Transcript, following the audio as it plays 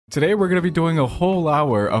Today we're going to be doing a whole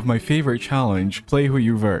hour of my favorite challenge, Play Who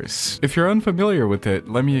You Verse. If you're unfamiliar with it,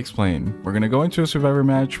 let me explain. We're going to go into a survivor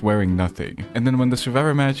match wearing nothing. And then when the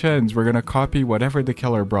survivor match ends, we're going to copy whatever the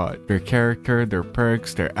killer brought. Their character, their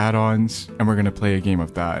perks, their add-ons, and we're going to play a game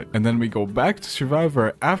of that. And then we go back to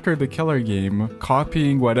survivor after the killer game,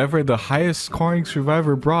 copying whatever the highest scoring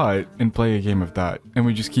survivor brought and play a game of that. And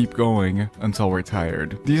we just keep going until we're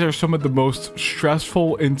tired. These are some of the most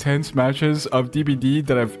stressful, intense matches of DBD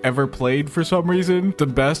that I've ever played for some reason. The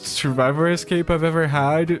best survivor escape I've ever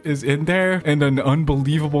had is in there, and an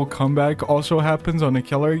unbelievable comeback also happens on a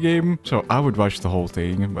killer game. So I would watch the whole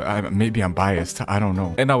thing, but maybe I'm biased, I don't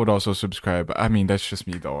know. And I would also subscribe. I mean, that's just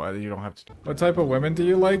me though. You don't have to. What type of women do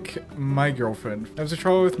you like? My girlfriend. Has a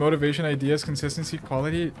trouble with motivation, ideas, consistency,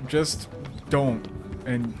 quality. Just don't,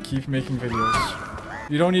 and keep making videos.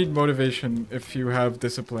 You don't need motivation if you have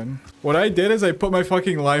discipline. What I did is I put my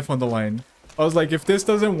fucking life on the line. I was like, if this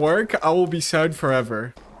doesn't work, I will be sad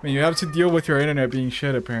forever. I mean, you have to deal with your internet being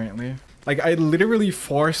shit, apparently. Like, I literally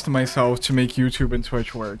forced myself to make YouTube and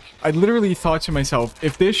Twitch work. I literally thought to myself,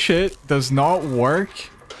 if this shit does not work,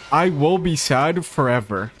 I will be sad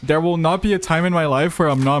forever. There will not be a time in my life where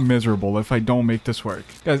I'm not miserable if I don't make this work.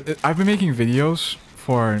 Guys, I've been making videos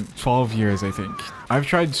for 12 years, I think. I've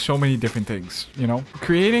tried so many different things, you know?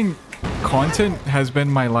 Creating content has been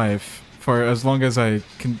my life for as long as I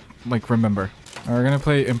can, like, remember. We're gonna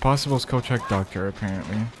play Impossible Skill Check Doctor,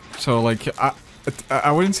 apparently. So, like,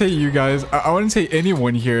 I wouldn't say you guys... I wouldn't say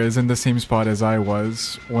anyone here is in the same spot as I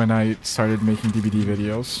was when I started making DBD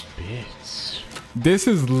videos. Bitch. This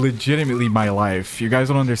is legitimately my life. You guys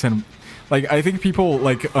don't understand... Like, I think people,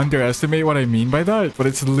 like, underestimate what I mean by that, but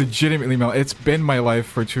it's legitimately my... It's been my life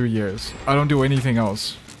for 2 years. I don't do anything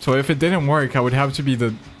else. So if it didn't work, I would have to be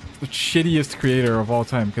the shittiest creator of all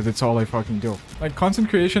time, because it's all I fucking do. Like, content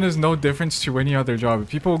creation is no difference to any other job.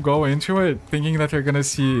 People go into it thinking that they're gonna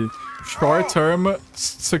see short-term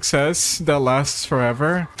success that lasts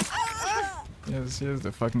forever. Yes,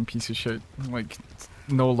 the fucking piece of shit. Like,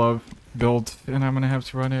 no love build, and I'm gonna have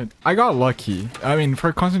to run it. I got lucky. I mean,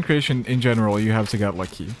 for content creation in general, you have to get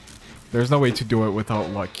lucky. There's no way to do it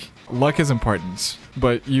without luck. Luck is important,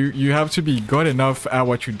 but you have to be good enough at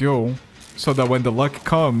what you do so that when the luck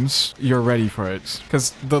comes, you're ready for it.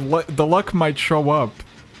 Because the luck might show up,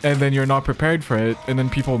 and then you're not prepared for it, and then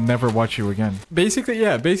people never watch you again. Basically,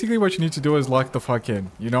 yeah, basically what you need to do is lock the fuck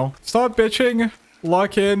in, you know? Stop bitching,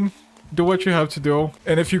 lock in, do what you have to do.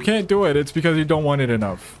 And if you can't do it, it's because you don't want it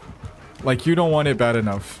enough. Like, you don't want it bad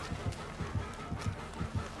enough.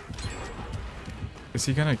 Is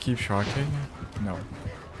he gonna keep shocking? No.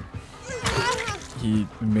 He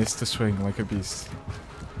missed the swing like a beast.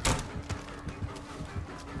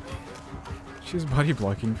 She's body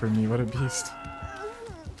blocking for me, what a beast.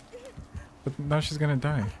 But now she's gonna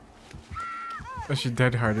die. Oh, she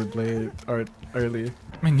dead-hearted late or early.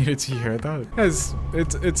 I needed to hear that. Guys,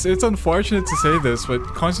 it's unfortunate to say this, but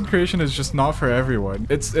content creation is just not for everyone.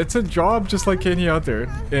 It's a job just like any other.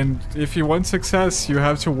 And if you want success, you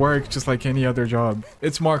have to work just like any other job.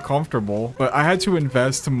 It's more comfortable, but I had to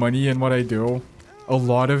invest money in what I do. A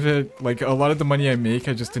lot of it, like a lot of the money I make,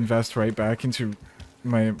 I just invest right back into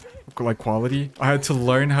my like quality. I had to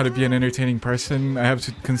learn how to be an entertaining person. I have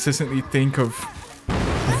to consistently think of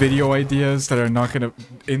video ideas that are not gonna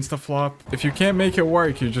insta flop. If you can't make it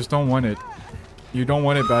work, you just don't want it. You don't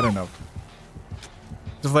want it bad enough.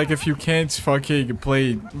 Just like if you can't fucking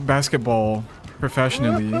play basketball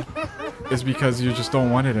professionally, it's because you just don't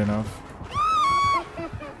want it enough.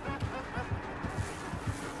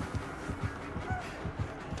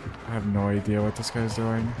 I have no idea what this guy's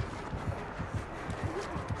doing.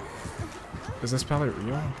 Is this pallet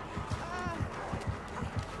real?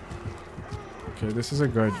 Okay, this is a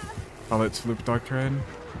good pallet sloop doctrine.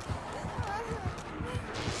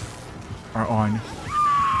 Are on.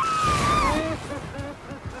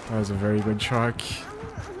 That was a very good shock.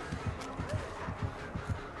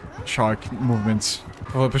 Shock movements.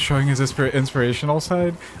 Philip is showing his inspirational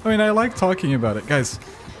side. I mean, I like talking about it. Guys,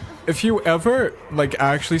 if you ever, like,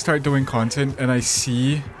 actually start doing content and I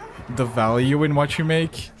see the value in what you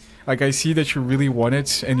make, like, I see that you really want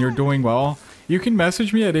it and you're doing well, you can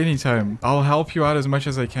message me at any time. I'll help you out as much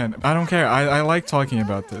as I can. I don't care. I like talking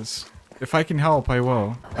about this. If I can help, I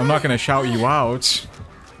will. I'm not gonna shout you out,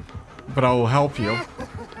 but I will help you.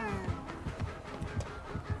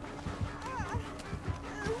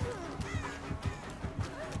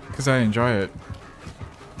 Because I enjoy it.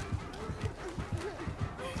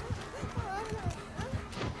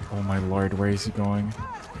 Oh my lord, where is he going?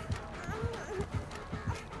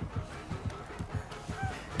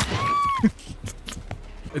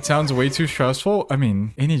 It sounds way too stressful. I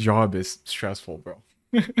mean, any job is stressful, bro.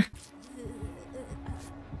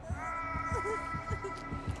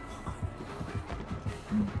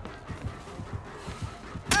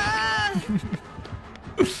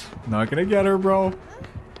 Not gonna get her, bro.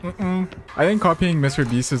 I think copying Mr.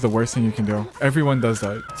 Beast is the worst thing you can do. Everyone does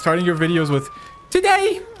that. Starting your videos with,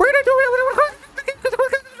 today, we're gonna do it.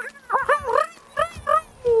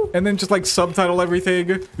 And then just like subtitle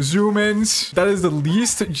everything. Zoom ins. That is the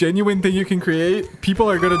least genuine thing you can create.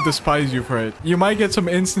 People are gonna despise you for it. You might get some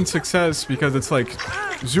instant success because it's like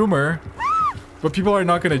zoomer. But people are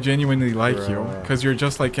not gonna genuinely like you because you're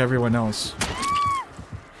just like everyone else.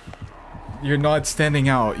 You're not standing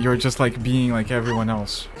out. You're just like being like everyone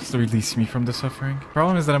else. Just release me from the suffering.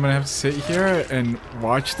 Problem is that I'm gonna have to sit here and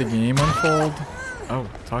watch the game unfold. Oh,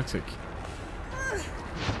 toxic.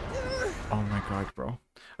 Oh my god, bro.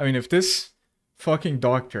 I mean, if this fucking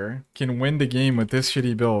doctor can win the game with this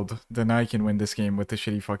shitty build, then I can win this game with this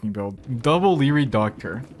shitty fucking build. Double Leery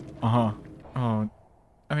Doctor. Uh-huh. Oh,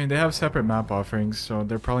 I mean, they have separate map offerings, so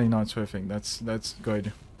they're probably not swiffing. That's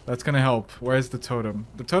good. That's gonna help. Where's the totem?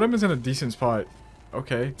 The totem is in a decent spot.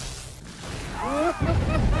 Okay. I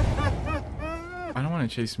don't want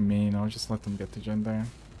to chase main. I'll just let them get the gen there.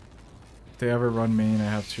 If they ever run main, I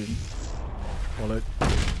have to call it.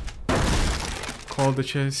 Call the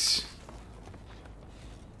chase.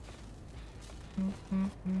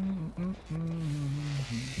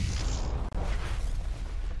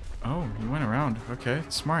 Oh, he went around. Okay,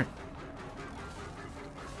 smart.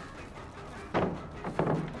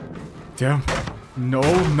 Damn.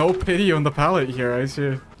 No pity on the pallet here. I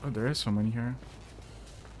see. Oh, there is someone here.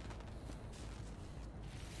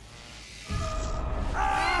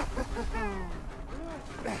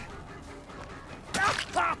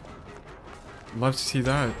 Love to see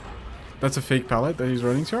that. That's a fake pallet that he's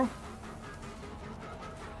running through.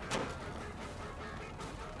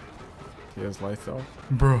 He has life though.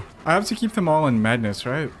 Bro. I have to keep them all in madness,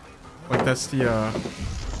 right? Like that's the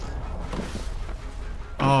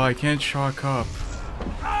Oh, I can't shock up.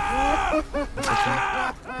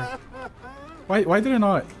 Why did it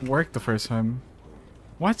not work the first time?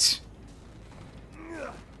 What?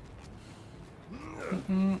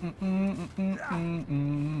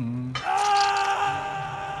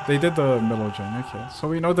 They did the middle gen, okay. So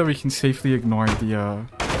we know that we can safely ignore the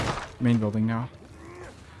main building now.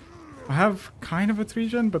 I have kind of a 3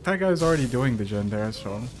 gen, but that guy's already doing the gen there,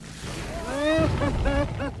 so...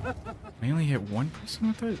 I only hit 1%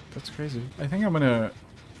 with it? That's crazy. I think I'm gonna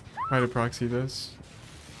try to proxy this.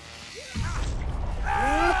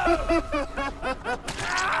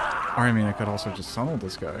 Or I mean, I could also just tunnel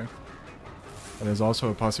this guy. That is also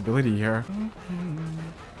a possibility here.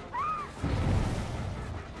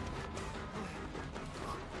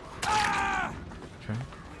 Okay.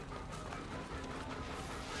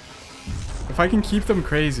 If I can keep them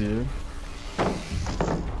crazy,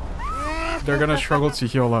 they're gonna struggle to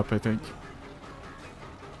heal up, I think.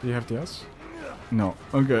 Do you have DS? No.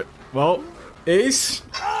 Okay. Well, Ace,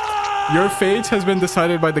 your fate has been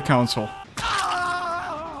decided by the council.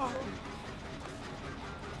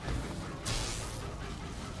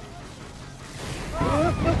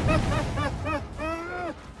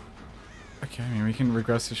 Okay, I mean, we can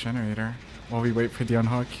regress the generator while we wait for the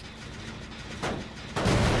unhook.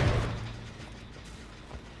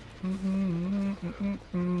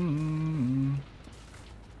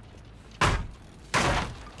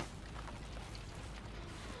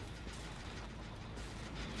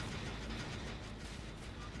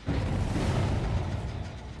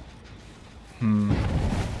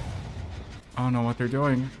 I don't know what they're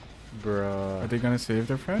doing. Bruh. Are they gonna save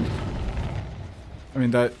their friend? I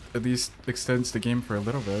mean, that at least extends the game for a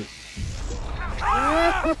little bit.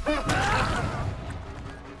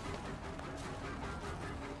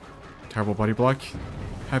 Terrible body block.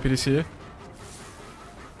 Happy to see it.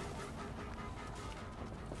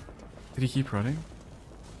 Did he keep running?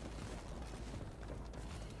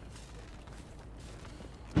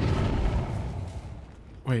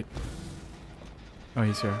 Wait. Oh,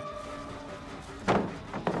 he's here.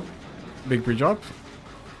 Big bridge up.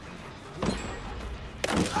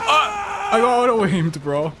 I got auto-aimed,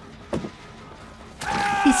 bro.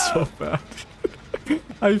 He's so bad.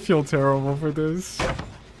 I feel terrible for this.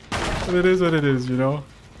 But it is what it is, you know?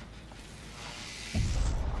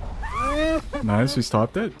 Nice, we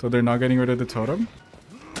stopped it. So they're not getting rid of the totem.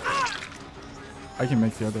 I can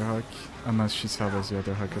make the other hook. Unless she salvos the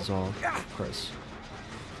other hook as well, of course.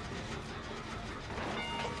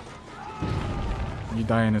 You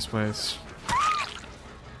die in his place.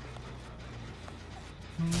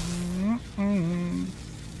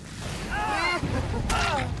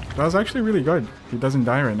 That was actually really good. He doesn't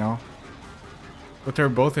die right now. But they're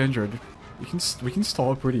both injured. We can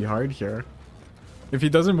stall pretty hard here. If he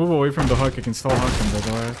doesn't move away from the hook, I can stall hook him, by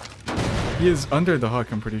the way. He is under the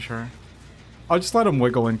hook, I'm pretty sure. I'll just let him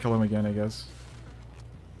wiggle and kill him again, I guess.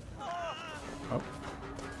 Oh.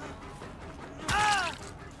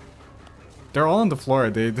 They're all on the floor.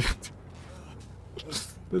 This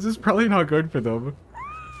is probably not good for them.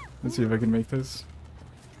 Let's see if I can make this.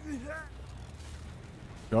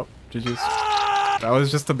 Yup, GG's. That was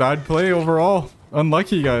just a bad play overall.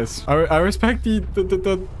 Unlucky, guys. I respect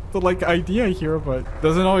the like idea here, but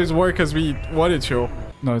doesn't always work as we wanted to.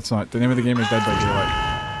 No, it's not. The name of the game is Dead by Daylight.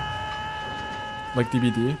 Like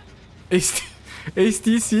DBD.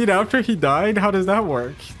 HDC'd after he died? How does that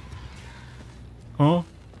work? Huh?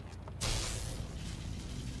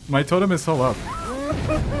 My totem is still up.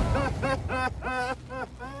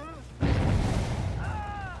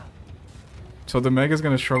 So the Meg is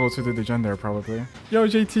gonna struggle to do the gen there, probably. Yo,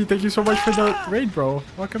 JT, thank you so much for the raid, bro.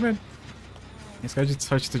 Welcome in. This guy just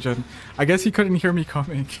touched the gen. I guess he couldn't hear me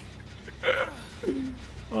coming.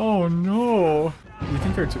 Oh, no. You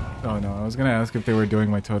think they're too... Oh, no. I was gonna ask if they were doing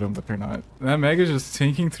my totem, but they're not. That Meg is just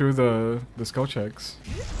tanking through the skull checks.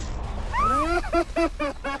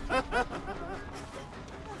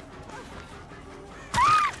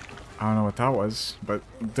 I don't know what that was, but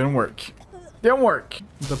it didn't work. Didn't work.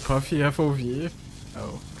 The puffy FOV.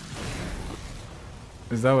 Oh.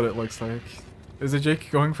 Is that what it looks like? Is it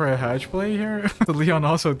Jake going for a hatch play here? The Leon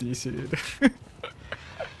also DC'd.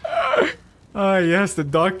 Ah, yes, the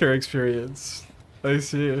doctor experience. I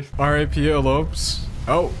see. RIP elopes.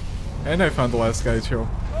 Oh, and I found the last guy too.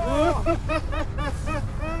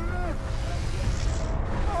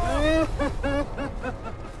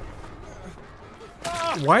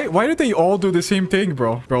 Why did they all do the same thing,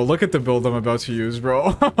 bro? Bro, look at the build I'm about to use,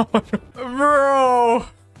 bro. Bro!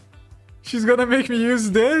 She's gonna make me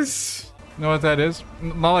use this? Know what that is?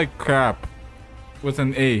 Not like crap. With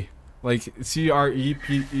an A. Like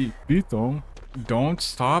C-R-E-P-E. Beetle? Don't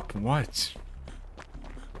stop? What?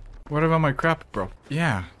 What about my crap, bro?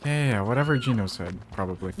 Yeah. Whatever Gino said,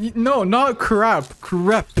 probably. No, not crap.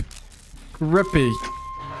 Crep. Crepe.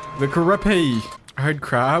 The crepe. I heard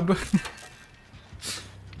crab.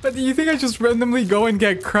 But do you think I just randomly go and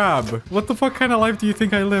get crab? What the fuck kind of life do you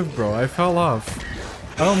think I live, bro? I fell off.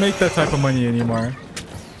 I don't make that type of money anymore.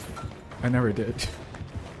 I never did.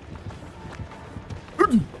 I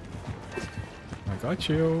got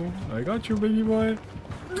you, baby boy.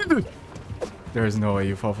 There is no way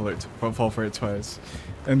you fall for it twice.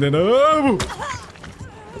 And then, oh!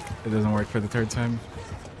 It doesn't work for the third time.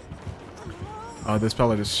 Oh, this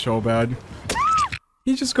pellet is so bad.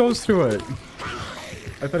 He just goes through it.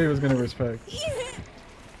 I thought he was gonna respect.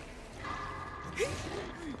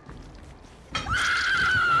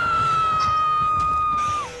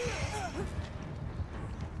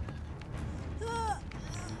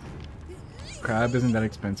 Crab isn't that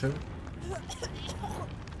expensive.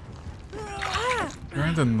 You're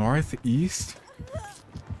in the northeast?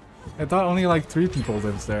 I thought only like 3 people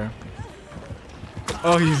lives there.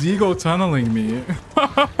 Oh, he's ego tunneling me.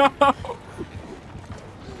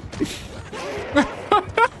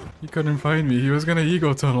 He couldn't find me. He was gonna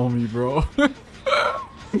ego tunnel me, bro.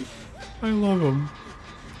 I love him.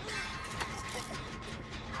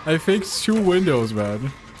 I faked 2 windows,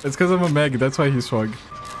 man. It's because I'm a Meg. That's why he swung.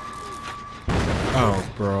 Oh,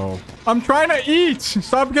 bro. I'm trying to eat!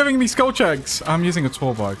 Stop giving me skill checks. I'm using a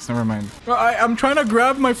toolbox. Never mind. I'm trying to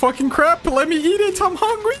grab my fucking crap. Let me eat it. I'm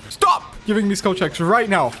hungry. Stop giving me skill checks right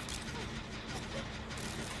now.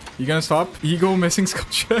 You gonna stop? Ego missing skill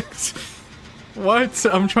checks. What?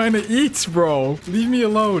 I'm trying to eat, bro. Leave me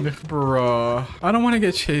alone. Bruh. I don't want to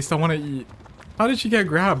get chased. I want to eat. How did she get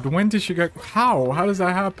grabbed? When did she get... How? How does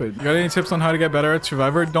that happen? You got any tips on how to get better at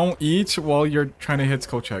Survivor? Don't eat while you're trying to hit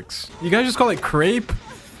skill checks. You guys just call it crepe?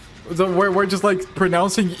 So we're just like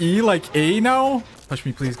pronouncing E like A now? Touch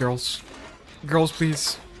me, please, girls. Girls,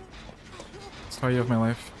 please. Story of my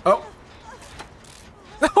life. Oh.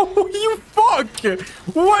 Oh, you fuck!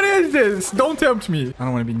 What is this? Don't tempt me. I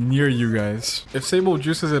don't want to be near you guys. If Sable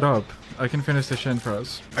juices it up, I can finish the Shen for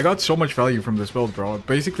us. I got so much value from this build, bro.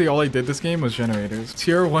 Basically, all I did this game was generators.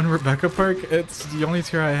 Tier 1 Rebecca perk, it's the only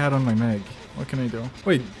tier I had on my Meg. What can I do?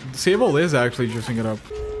 Wait, Sable is actually juicing it up.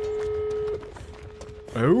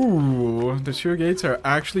 Oh, the sheer gates are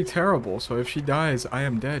actually terrible. So if she dies, I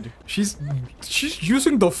am dead. She's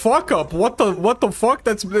using the fuck up. What the fuck?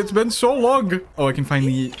 It's been so long. Oh, I can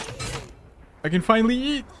finally eat. I can finally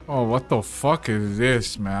eat. Oh, what the fuck is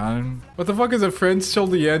this, man? What the fuck is a friends till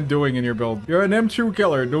the end doing in your build? You're an M2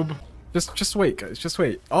 killer, noob. Just wait, guys. Just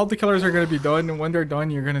wait. All the killers are gonna be done, and when they're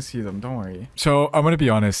done, you're gonna see them. Don't worry. So, I'm gonna be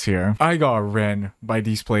honest here. I got ran by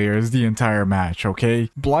these players the entire match, okay?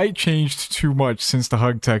 Blight changed too much since the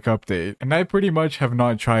Hug Tech update, and I pretty much have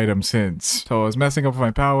not tried them since. So, I was messing up with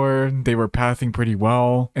my power, they were pathing pretty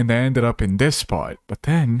well, and I ended up in this spot. But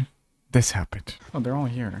then, this happened. Oh, they're all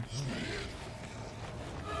here.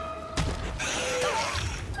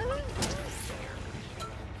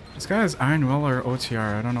 This guy has Iron Will or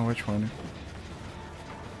OTR, I don't know which one.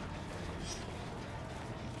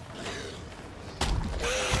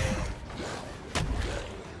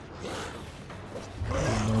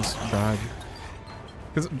 Oh, that's bad.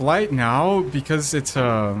 Because Blight now, because it's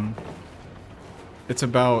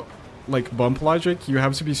about like bump logic, you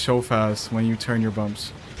have to be so fast when you turn your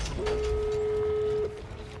bumps.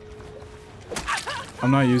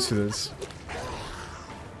 I'm not used to this.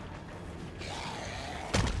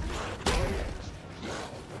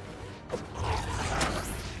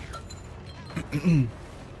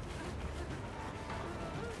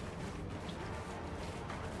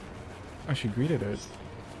 Oh, she greeted it.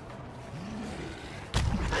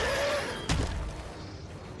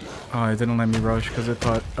 Oh, it didn't let me rush because it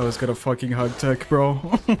thought I was gonna fucking Hug Tech, bro.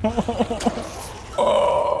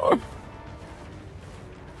 Oh.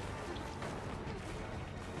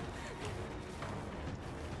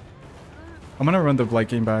 I'm gonna run the Blight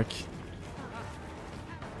game back.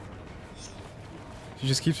 She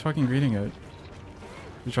just keeps fucking greeting it.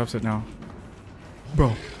 He drops it now.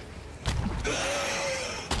 Bro.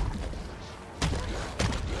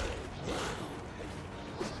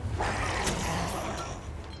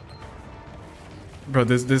 Bro,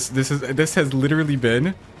 this has literally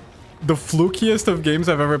been the flukiest of games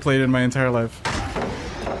I've ever played in my entire life.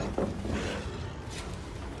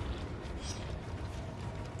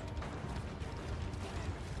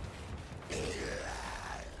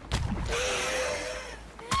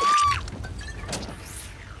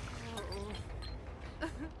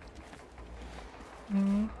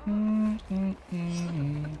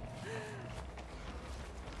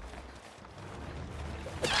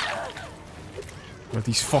 But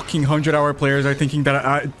these fucking 100-hour players are thinking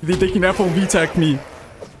that they can FOV tech me.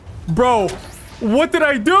 Bro, what did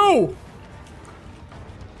I do?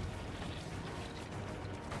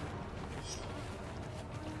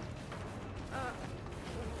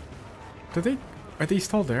 Are they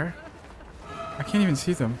still there? I can't even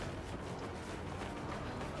see them.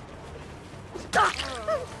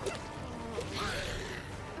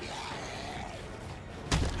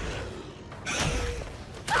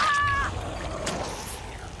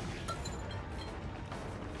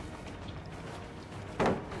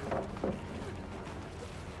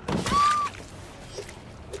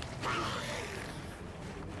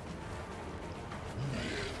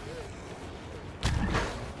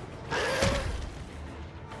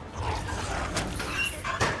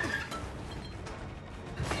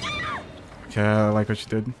 Okay, I like what you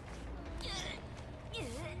did.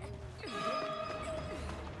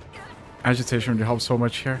 Agitation would help so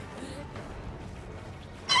much here.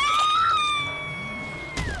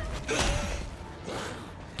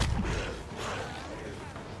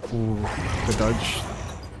 Ooh, the dodge.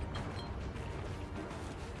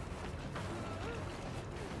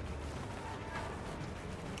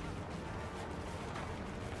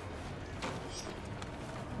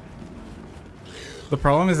 The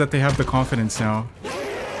problem is that they have the confidence now.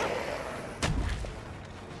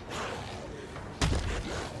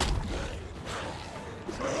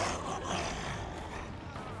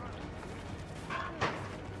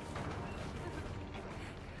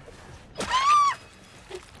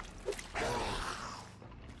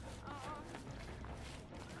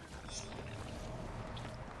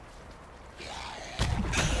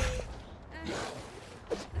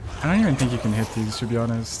 I don't even think you can hit these, to be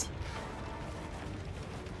honest.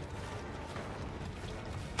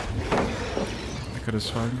 I could have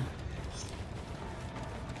swung.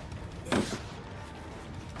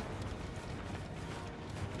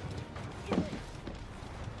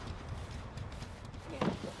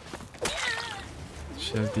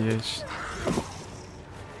 She has DH.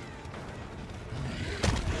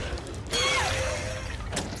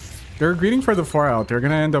 They're greeting for the 4 out. They're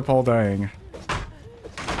gonna end up all dying.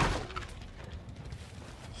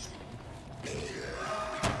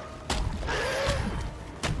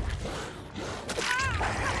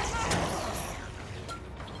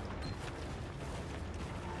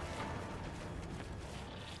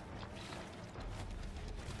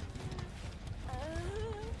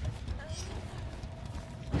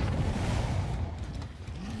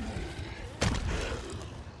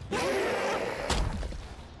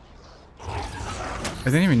 I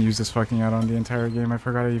didn't even use this fucking add-on the entire game. I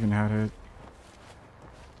forgot I even had it.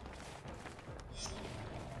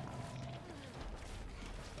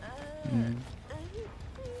 Mm.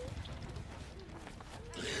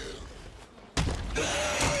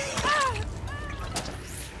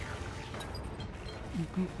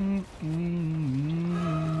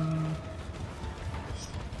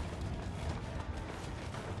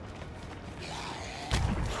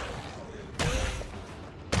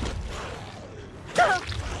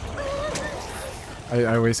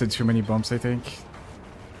 I wasted too many bumps, I think.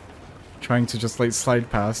 Trying to just like slide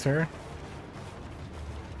past her.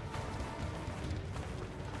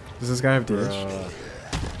 Does this guy have DH?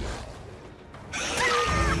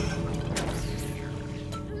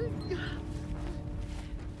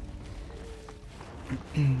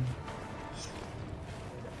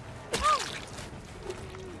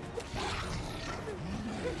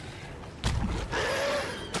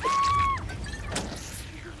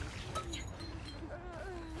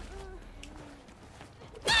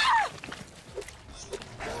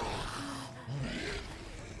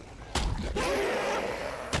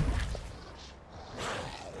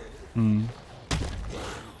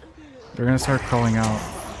 They're gonna start crawling out.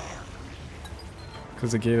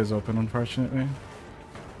 Because the gate is open, unfortunately.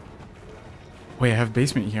 Wait, I have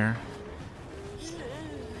basement here.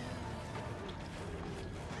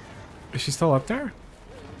 Is she still up there?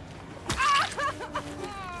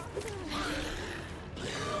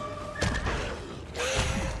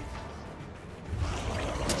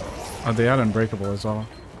 Oh, they had Unbreakable as well.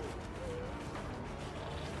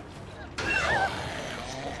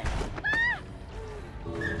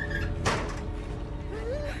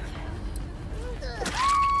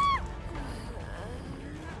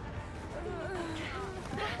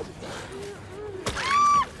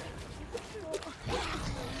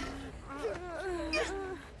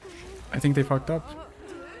 I think they fucked up.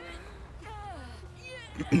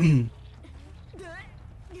 They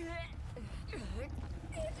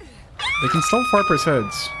can still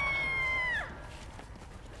 4%.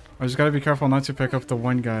 I just gotta be careful not to pick up the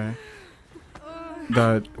one guy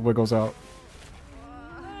that wiggles out.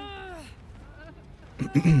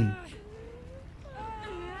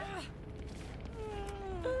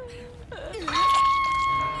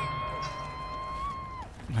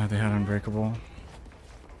 Nah, they had Unbreakable.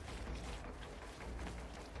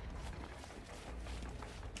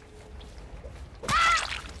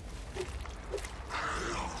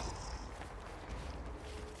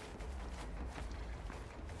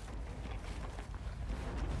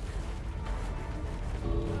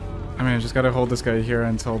 I mean, I just gotta hold this guy here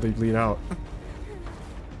until they bleed out.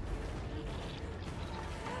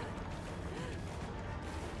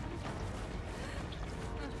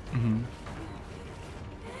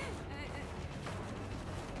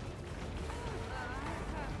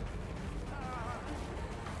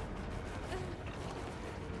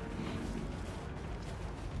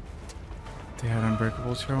 They had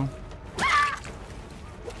Unbreakable show.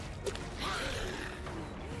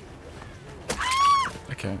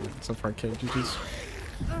 Okay, so far, okay, GG's.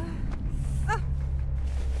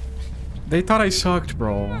 They thought I sucked,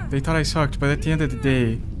 bro. They thought I sucked, but at the end of the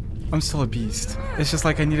day, I'm still a beast. It's just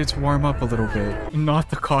like I needed to warm up a little bit.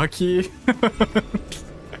 Not the cocky.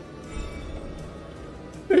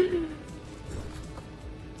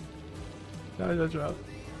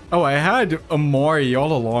 Oh, I had Amori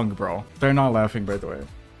all along, bro. They're not laughing, by the way.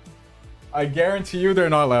 I guarantee you they're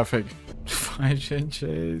not laughing. 5-gen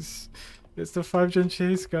chase. It's the 5-gen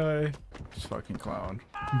chase guy. Just fucking clown.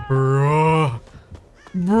 Bruh.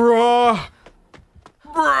 Bruh.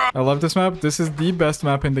 Bruh. I love this map. This is the best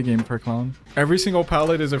map in the game for clown. Every single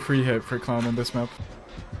pallet is a free hit for clown on this map.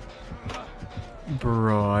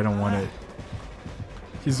 Bro, I don't want it.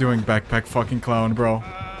 He's doing backpack fucking clown, bro.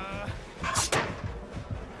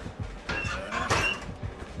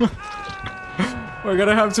 We're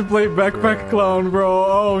gonna have to play backpack clown, bro.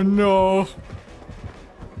 Oh no.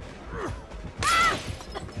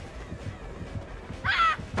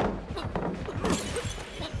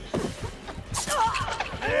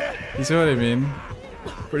 You see what I mean?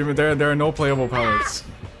 Pretty much, there are no playable pallets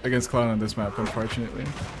against clown on this map, unfortunately.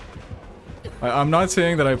 I'm not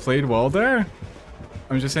saying that I played well there.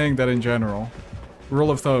 I'm just saying that in general. Rule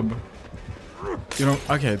of thumb. You know,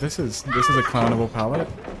 okay, this is a clownable palette.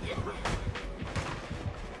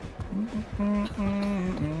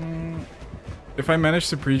 If I manage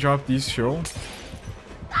to pre-drop these show,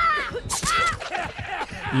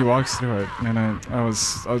 he walks through it, and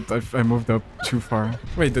I moved up too far.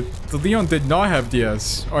 Wait, the Leon did not have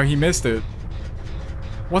DS, or he missed it.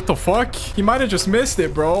 What the fuck? He might have just missed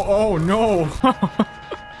it, bro. Oh no.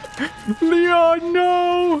 Leon,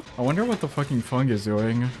 no! I wonder what the fucking Fung is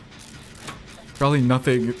doing. Probably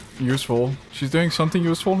nothing useful. She's doing something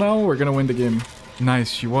useful now. We're gonna win the game. Nice,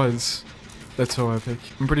 she was. That's so epic.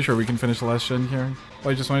 I'm pretty sure we can finish the last gen here. Oh,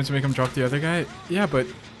 I just wanted to make him drop the other guy? Yeah, but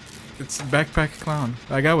it's Backpack Clown.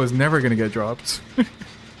 That guy was never gonna get dropped.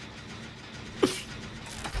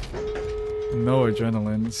 No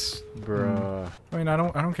adrenalines. Bruh. I mean, I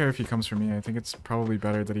don't care if he comes for me. I think it's probably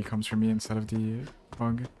better that he comes for me instead of the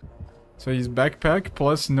Fung. So he's Backpack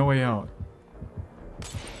plus No Way Out.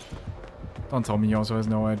 Don't tell me he also has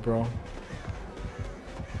no head, bro.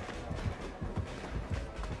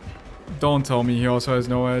 Don't tell me he also has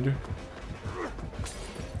no head.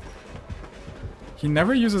 He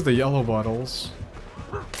never uses the yellow bottles.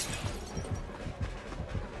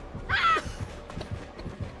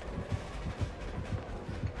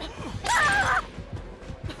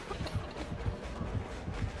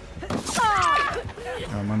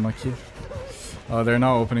 I'm unlucky. Oh, they're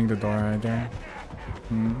not opening the door either.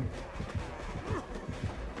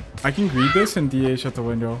 I can greet this and DH at the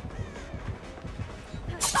window.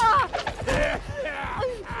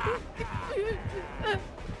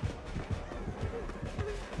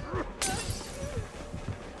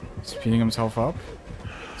 Speeding himself up.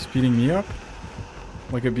 Speeding me up.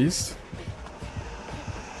 Like a beast.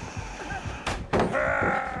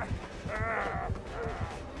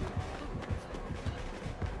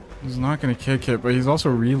 He's not gonna kick it, but he's also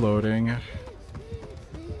reloading.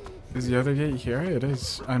 Is the other gate here? It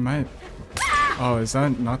is. I might. Oh, is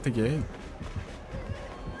that not the gate?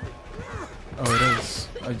 Oh, it is.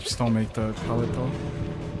 I just don't make the pallet though.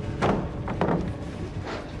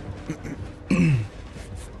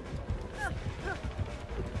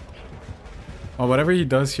 Oh, whatever he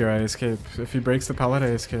does here, I escape. If he breaks the pallet, I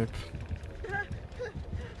escape.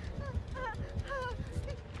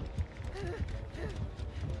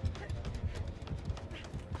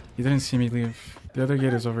 He didn't see me leave. The other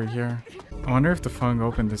gate is over here. I wonder if the Fung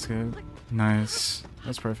opened this gate. Nice.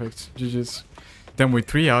 That's perfect. GG's. Then we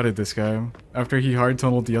 3-outed this guy after he hard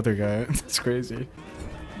tunneled the other guy. That's crazy.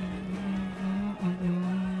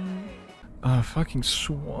 Fucking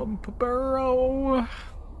swamp, bro.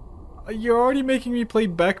 You're already making me play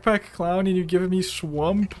Backpack Clown and you're giving me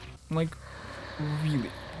swamp? Like, really?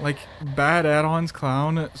 Like, bad add-ons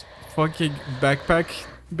clown, fucking backpack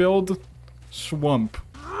build, swamp.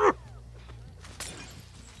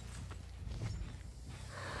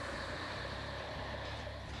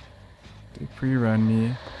 They pre-run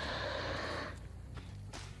me.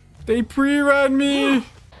 They pre-run me!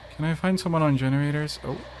 Can I find someone on generators?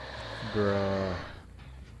 Oh. Bruh.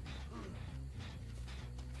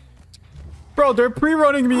 Bro, they're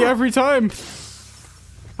pre-running me every time!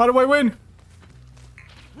 How do I win?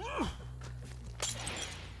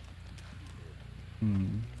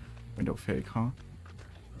 Window fake, huh?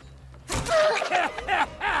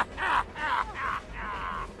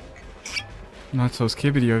 Not so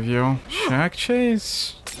skibbity of you. Shack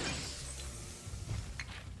chase.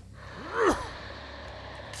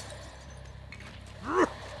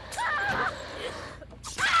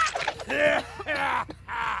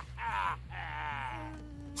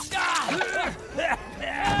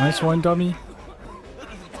 Nice one, dummy.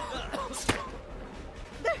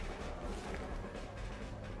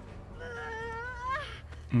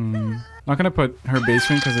 Not gonna put her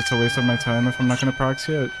basement because it's a waste of my time if I'm not gonna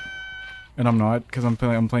proxy it. And I'm not, because I'm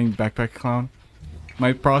playing Backpack Clown.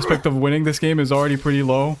 My prospect of winning this game is already pretty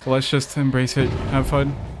low. So let's just embrace it. Have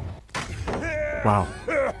fun. Wow.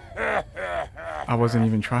 I wasn't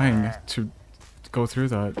even trying to go through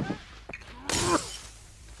that.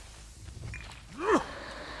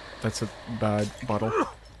 That's a bad bottle.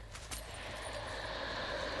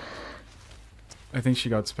 I think she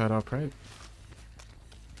got sped up, right?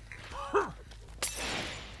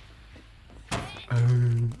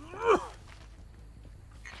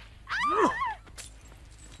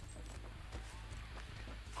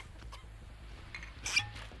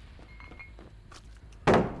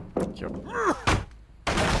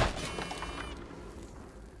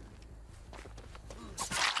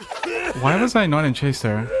 Why was I not in chase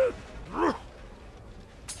there?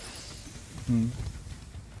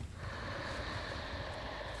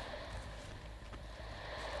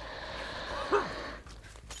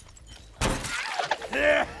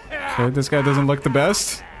 Okay, this guy doesn't look the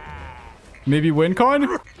best. Maybe WinCon?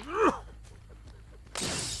 No,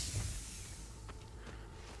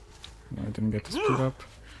 I didn't get to speed up.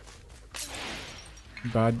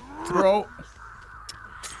 Bad throw.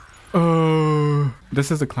 Oh, this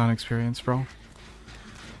is the clown experience, bro.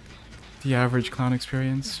 The average clown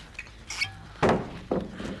experience.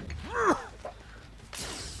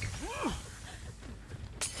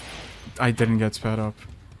 I didn't get sped up.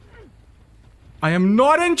 I am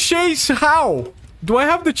not in chase. How? Do I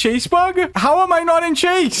have the chase bug? How am I not in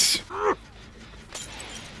chase?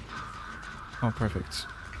 Oh, perfect.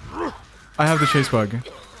 I have the chase bug.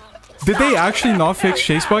 Did they actually not fix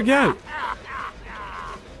chase bug yet?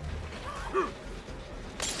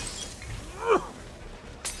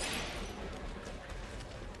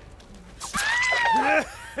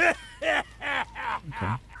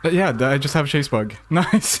 Okay. Yeah, I just have chase bug.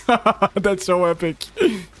 Nice. That's so epic.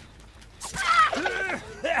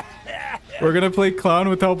 We're gonna play clown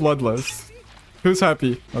without bloodlust. Who's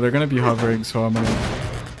happy? Oh, they're gonna be hovering, so I'm gonna...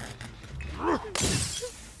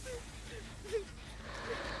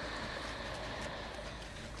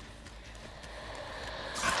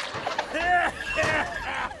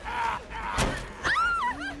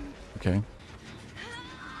 Okay.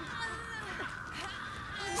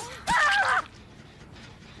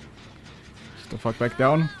 Just the fuck back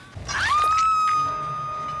down.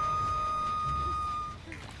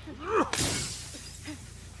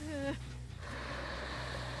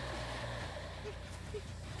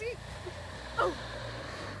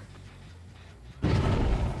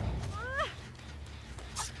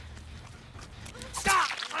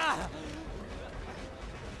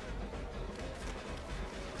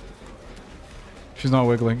 She's not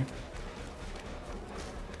wiggling.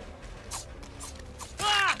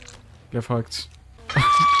 Get fucked.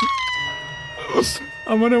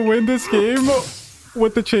 I'm gonna win this game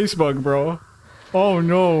with the chase bug, bro. Oh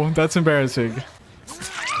no, that's embarrassing.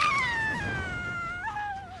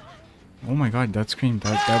 Oh my god, that scream.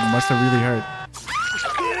 That must have really hurt.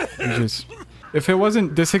 Jesus. If it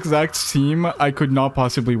wasn't this exact team, I could not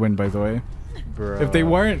possibly win, by the way. Bro. If they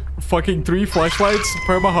weren't fucking 3 flashlights,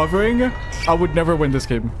 perma hovering, I would never win this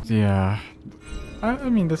game. Yeah. I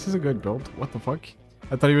mean, this is a good build. What the fuck?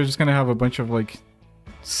 I thought he was just gonna have a bunch of, like,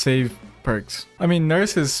 save perks. I mean,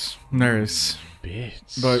 Nurse is Nurse.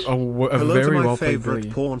 Bitch. But a very well played Billy.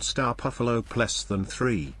 Favorite porn star Puffalo less than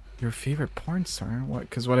 3. Your favorite porn star? What?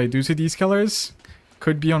 Because what I do to these killers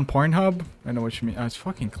could be on Pornhub? I know what you mean. Oh, it's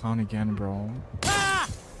fucking clown again, bro.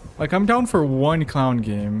 Like, I'm down for one clown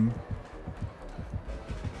game.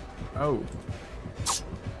 Oh.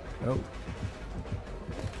 Oh.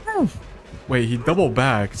 Wait, he double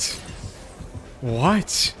backed.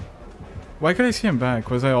 What? Why could I see him back?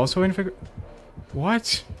 Was I also in figure?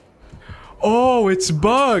 What? Oh, it's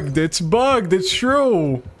bugged. It's bugged. It's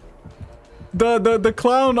true. The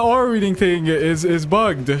clown R reading thing is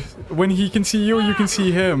bugged. When he can see you, you can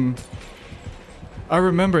see him. I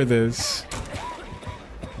remember this.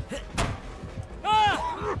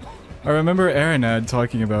 I remember Aaronad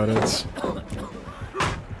talking about it.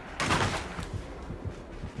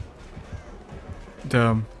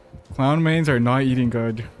 Damn. Clown mains are not eating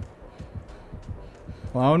good.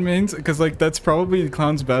 Clown mains? Because, like, that's probably the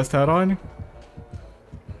clown's best add-on.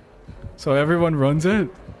 So everyone runs it.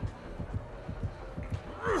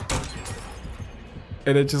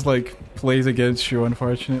 And it just, like, plays against you,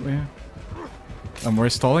 unfortunately. And we're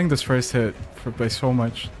stalling this first hit by so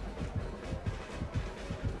much.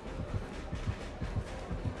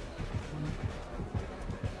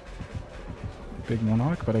 Big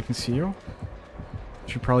monarch, but I can see you.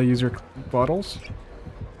 Should probably use your bottles.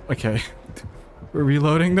 Okay. We're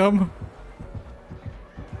reloading them.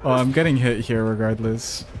 Oh, I'm getting hit here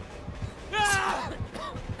regardless.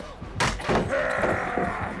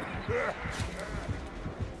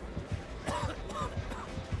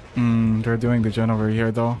 They're doing the gen over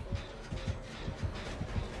here though.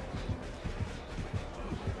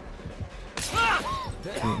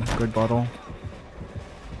 Okay, good bottle.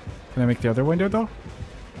 Can I make the other window though?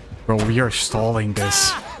 Bro, we are stalling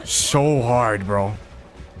this so hard, bro.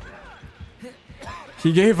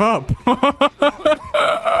 He gave up.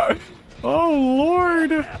 Oh,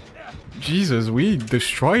 Lord. Jesus, we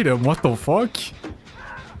destroyed him. What the fuck?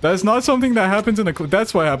 That's not something that happens in a...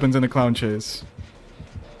 That's what happens in a clown chase.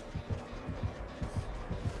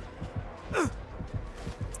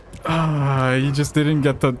 Ah, he just didn't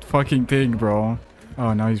get the fucking thing, bro.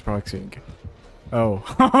 Oh, now he's proxying. Oh.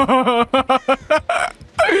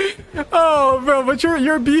 Oh, bro, but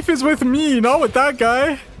your beef is with me, not with that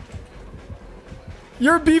guy.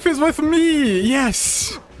 Your beef is with me.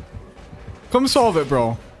 Yes. Come solve it,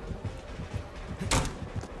 bro.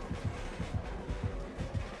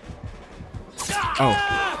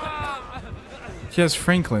 Oh. He has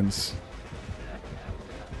Franklin's.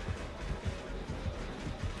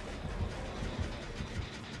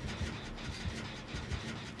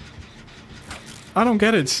 I don't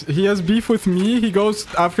get it. He has beef with me. He goes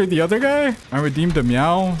after the other guy. I redeemed a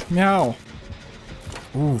meow. Meow.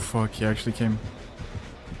 Ooh, fuck. He actually came.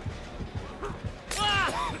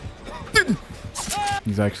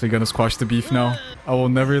 He's actually gonna squash the beef now. I will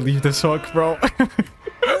never leave this hook, bro.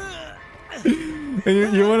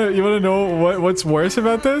 And you wanna know what's worse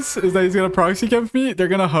about this? Is that he's gonna proxy camp me, they're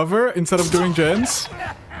gonna hover instead of doing gens.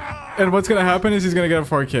 And what's gonna happen is he's gonna get a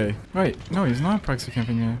 4K. Wait, no, he's not proxy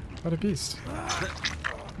camping me. What a beast.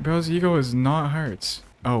 Bro's ego is not hurt.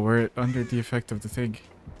 Oh, we're under the effect of the thing.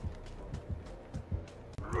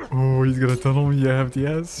 Oh, he's gonna tunnel me. I have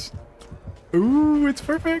DS. Ooh, it's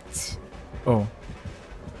perfect. Oh.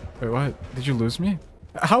 Wait, what? Did you lose me?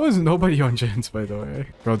 How is nobody on gens, by the way?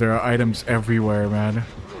 Bro, there are items everywhere, man.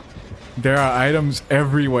 There are items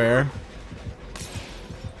everywhere.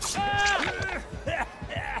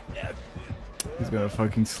 He's got a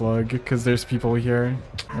fucking slug because there's people here.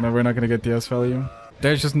 And we're not gonna get DS value.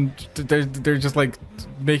 They're just like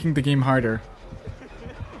making the game harder.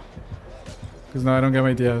 Because now I don't get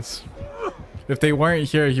my DS. If they weren't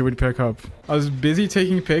here, he would pick up. I was busy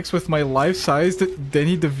taking pics with my life-sized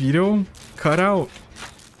Danny DeVito cutout.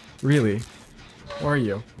 Really? Where are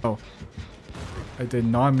you? Oh. I did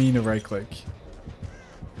not mean to right click.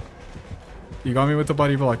 You got me with the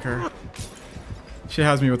body blocker. She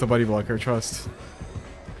has me with the body blocker, trust.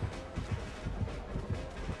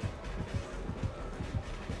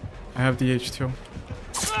 I have DH too.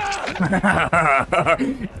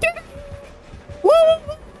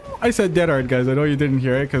 I said dead hard, guys. I know you didn't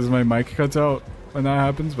hear it because my mic cuts out when that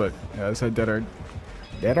happens, but yeah, I said dead hard.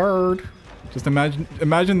 Dead hard. Just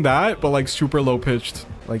imagine that, but like super low pitched.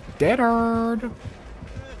 Like dead hard.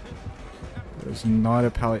 There's not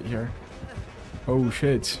a pallet here. Oh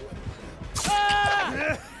shit.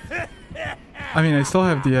 I mean, I still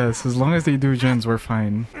have DS. As long as they do gens, we're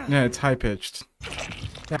fine. Yeah, it's high pitched.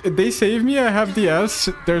 If they save me, I have DS.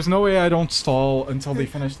 There's no way I don't stall until they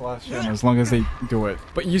finish the last gen, as long as they do it.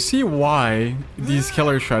 But you see why these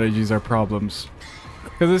killer strategies are problems.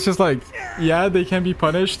 Because it's just like, yeah, they can be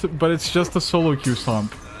punished, but it's just a solo queue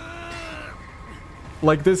stomp.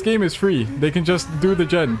 Like, this game is free. They can just do the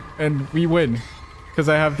gen, and we win. Because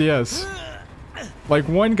I have DS. Like,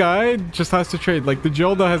 one guy just has to trade. Like, the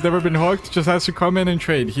Jill that has never been hooked just has to come in and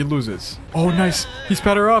trade. He loses. Oh, nice. He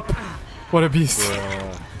sped her up. What a beast.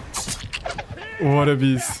 What a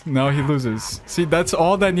beast. Now he loses. See, that's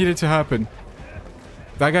all that needed to happen.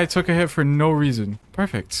 That guy took a hit for no reason.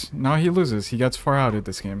 Perfect. Now he loses. He gets 4 out at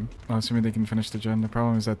this game. Well, assuming they can finish the gen. The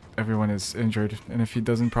problem is that everyone is injured. And if he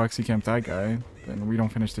doesn't proxy camp that guy, then we don't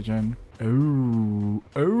finish the gen. Oh.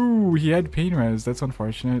 Oh, he had pain res. That's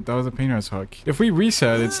unfortunate. That was a pain res hook. If we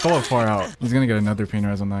reset, it's still a 4 out. He's gonna get another pain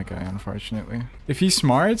res on that guy, unfortunately. If he's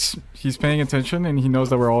smart, he's paying attention and he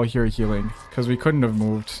knows that we're all here healing. Because we couldn't have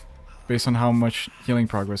moved based on how much healing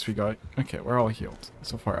progress we got. Okay, we're all healed.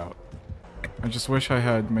 So 4 out. I just wish I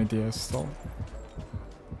had my DS still.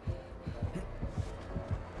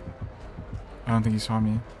 I don't think he saw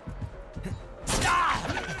me.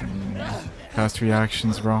 Fast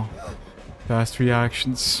reactions, bro. Fast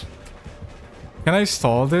reactions. Can I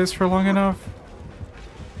stall this for long enough?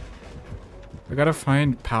 I gotta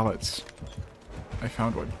find pallets. I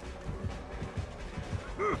found one.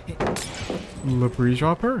 Slippery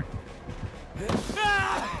dropper.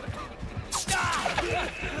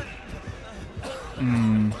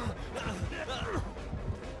 I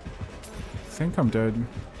think I'm dead.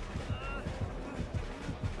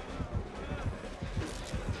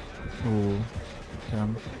 Ooh.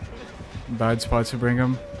 Damn. Bad spot to bring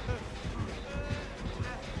him.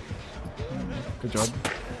 Good job.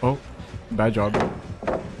 Oh. Bad job.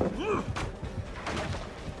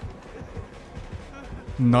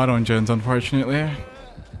 Not on gens, unfortunately. If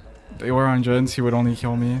they were on gens, he would only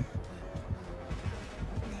kill me.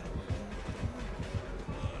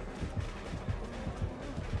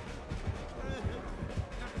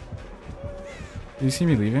 Did you see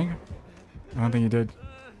me leaving? I don't think you did.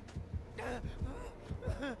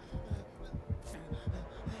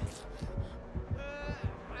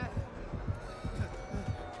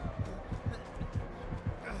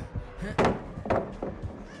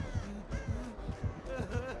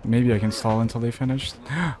 Maybe I can stall until they finish.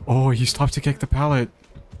 Oh, he stopped to kick the pallet.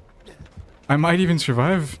 I might even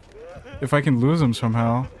survive if I can lose him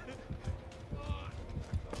somehow.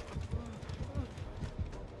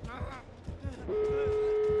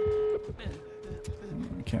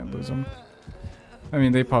 Can't lose them. I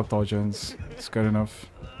mean, they popped all gens. It's good enough.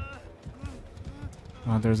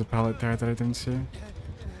 Oh, there's a pallet there that I didn't see.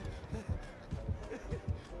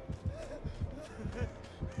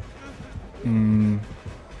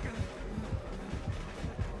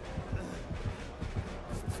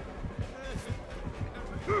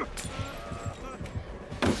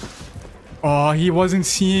 Oh, he wasn't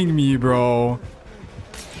seeing me, bro.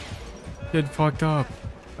 He had fucked up.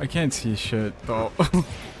 I can't see shit, though.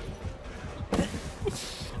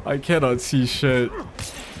 I cannot see shit.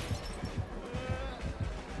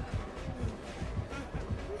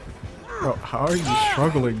 Bro, how are you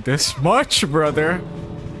struggling this much, brother?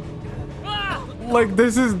 Like,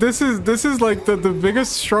 this is like the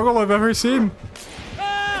biggest struggle I've ever seen.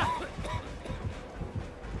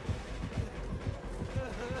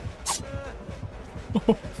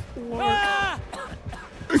 Oh, Lord.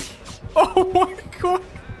 Oh my god.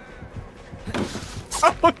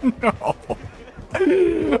 Oh no.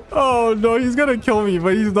 Oh no, he's gonna kill me,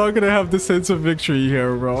 but he's not gonna have the sense of victory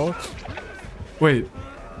here, bro. Wait.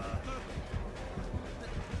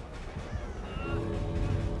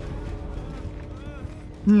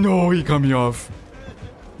 No, he cut me off.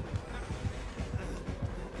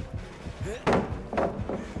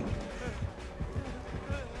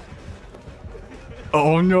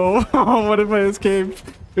 Oh no. What if I escape?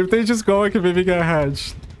 If they just go, I could maybe get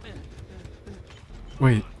hatched.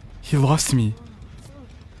 Wait, he lost me.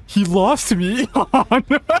 He lost me. Oh,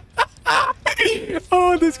 no.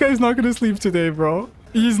 Oh, this guy's not gonna sleep today, bro.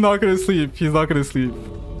 He's not gonna sleep. He's not gonna sleep.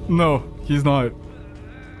 No, he's not.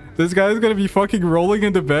 This guy's gonna be fucking rolling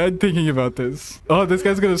into bed thinking about this. Oh, this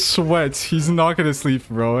guy's gonna sweat. He's not gonna sleep,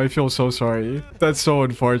 bro. I feel so sorry. That's so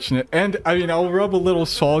unfortunate. And, I mean, I'll rub a little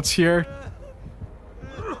salt here.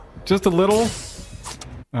 Just a little.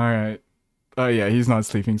 Alright. Oh, yeah, he's not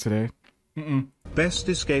sleeping today. Best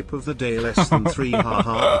escape of the day, less than 3,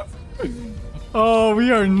 haha. Oh, we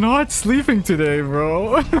are not sleeping today,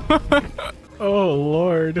 bro. Oh,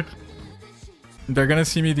 Lord. They're gonna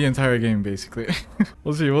see me the entire game, basically.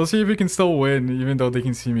 We'll see. We'll see if we can still win, even though they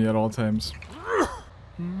can see me at all times.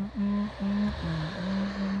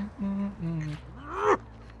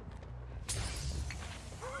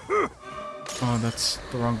 Oh, that's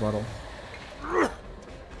the wrong bottle.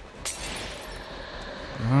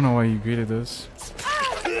 I don't know why you greeted this.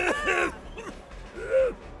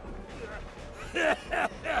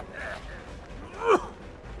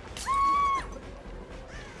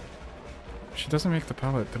 She doesn't make the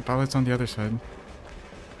pallet. The pallet's on the other side.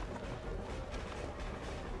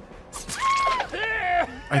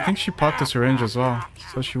 I think she popped the syringe as well.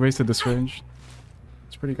 So she wasted the syringe.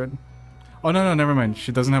 It's pretty good. Oh, no, never mind.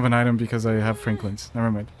 She doesn't have an item because I have Franklin's.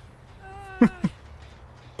 Never mind.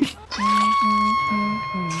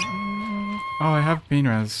 Oh, I have pain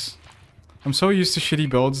res. I'm so used to shitty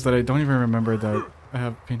builds that I don't even remember that I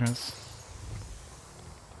have pain res.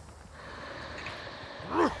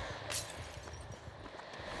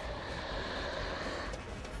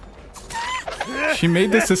 She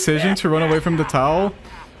made this decision to run away from the towel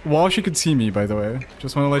while she could see me, by the way.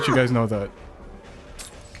 Just want to let you guys know that.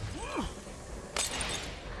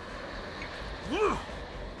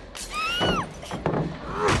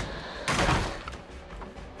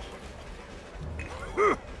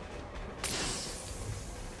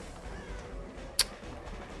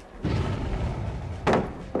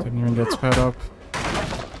 Didn't even get sped up.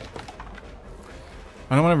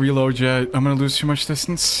 I don't want to reload yet. I'm going to lose too much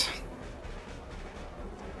distance.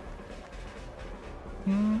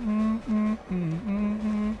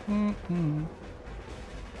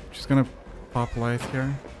 She's gonna pop Blight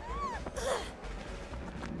here.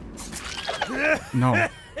 No,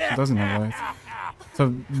 she doesn't have Blight. It's a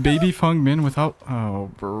baby Feng Min without...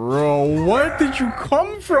 Oh, bro, where did you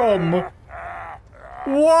come from?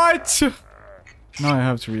 What? Now I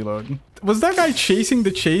have to reload. Was that guy chasing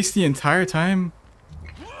the chase the entire time?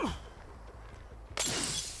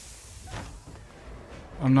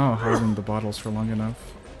 I'm not holding the bottles for long enough.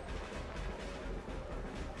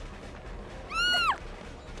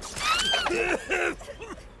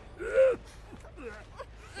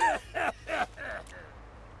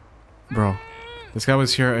 Bro, this guy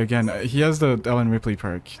was here again. He has the Ellen Ripley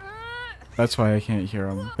perk. That's why I can't hear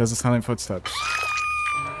him. He has the silent footsteps.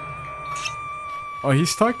 Oh, he's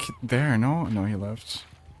stuck there. No, he left.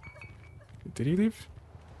 Did he leave?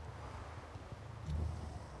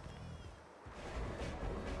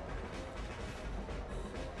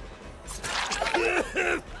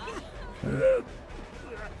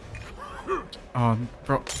 Oh,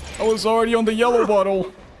 bro. I was already on the yellow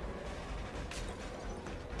bottle.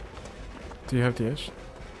 Do you have the itch?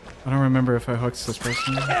 I don't remember if I hooked this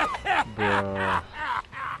person.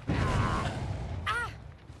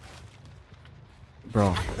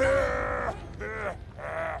 Bro.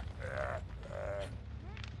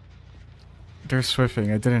 They're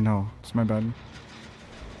swiffing. I didn't know. It's my bad.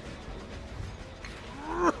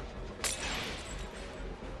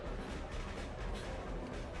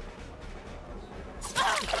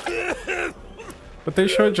 But they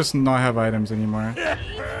should just not have items anymore.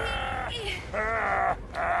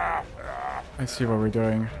 I see what we're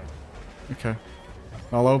doing. Okay.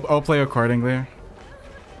 I'll play accordingly.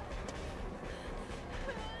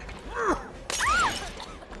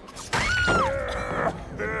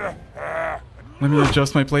 Let me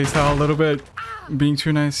adjust my playstyle a little bit. I'm being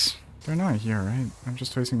too nice. They're not here, right? I'm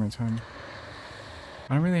just wasting my time.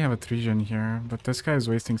 I don't really have a 3-gen here, but this guy is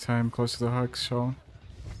wasting time close to the hook, so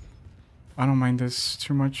I don't mind this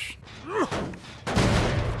too much.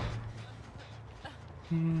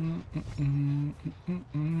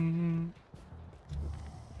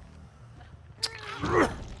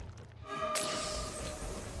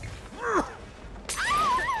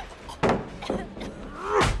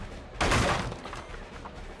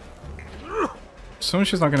 Soon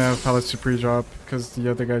she's not gonna have pellets to pre-drop because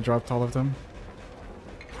the other guy dropped all of them.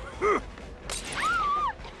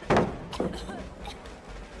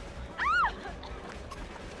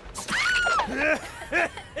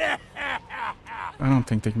 I don't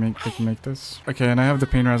think they can make this. Okay, and I have the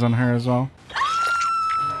pain res on her as well.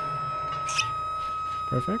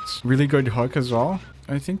 Perfect. Really good hook as well.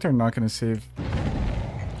 I think they're not gonna save.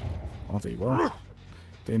 Oh, they will.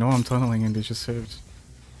 They know I'm tunneling and they just saved.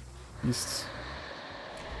 Beasts.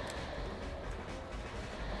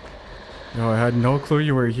 Yo, I had no clue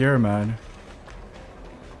you were here, man.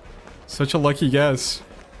 Such a lucky guess.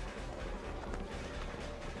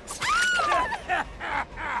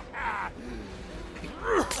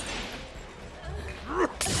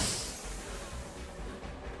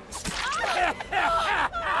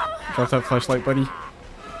 Drop that flashlight, buddy.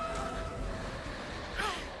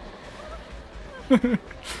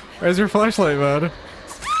 Where's your flashlight, man?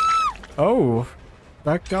 Oh,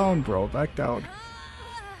 back down, bro. Back down.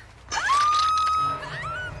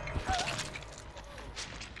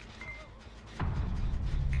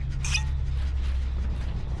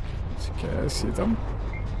 Okay, I see them.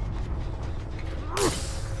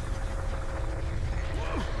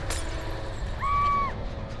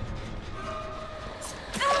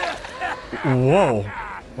 Whoa.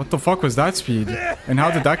 What the fuck was that speed? And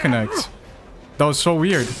how did that connect? That was so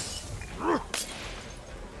weird.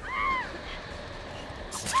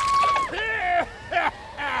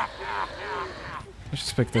 Let's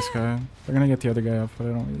just pick this guy. They're gonna get the other guy up, but I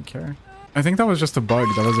don't really care. I think that was just a bug.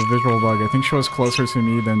 That was a visual bug. I think she was closer to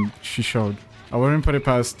me than she showed. I wouldn't put it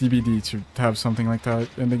past DBD to have something like that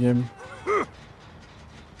in the game.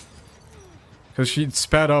 Because she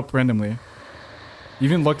sped up randomly.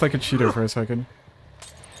 Even looked like a cheater for a second.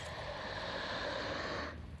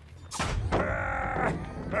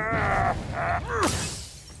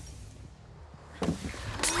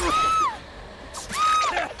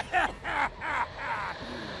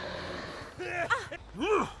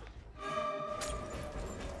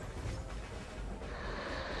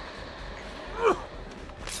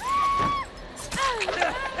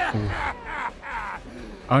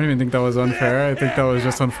 I don't even think that was unfair. I think that was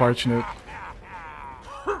just unfortunate.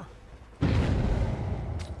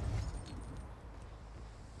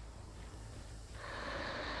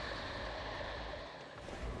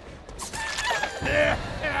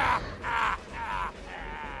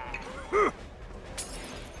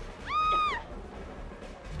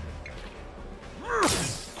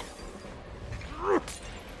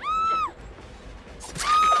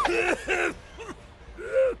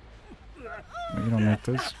 You don't make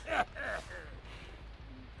this.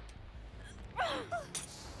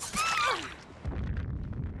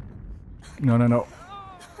 No, no, no.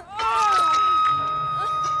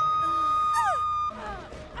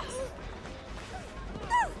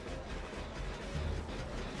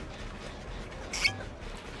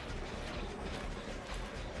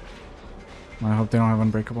 I hope they don't have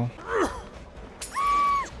unbreakable.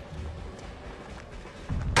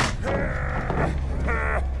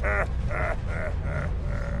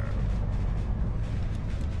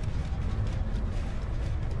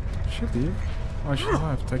 Should leave. Oh, she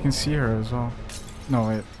left. I can see her as well. No,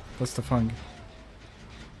 wait. That's the fung.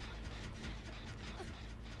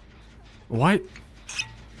 What?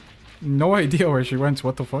 No idea where she went.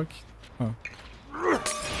 What the fuck? Oh.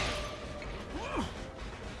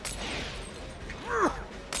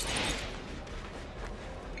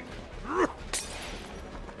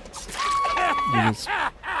 Jeez.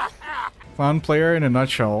 Clown player in a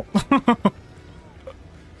nutshell.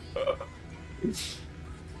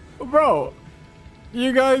 Bro,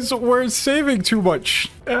 you guys were saving too much.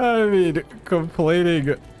 I mean,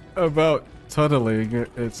 complaining about tunneling,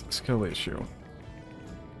 it's a skill issue.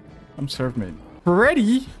 I'm served mate.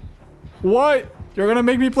 Freddy? What? You're gonna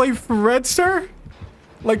make me play Fredster?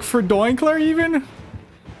 Like Fredoinkler even?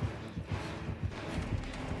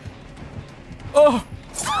 Oh,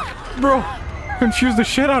 bro, confused the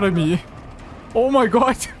shit out of me. Oh my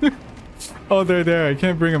god. Oh, they're there. I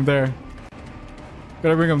can't bring them there.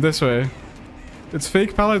 Gotta bring them this way. It's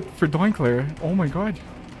fake pallet for Doinkler. Oh my god.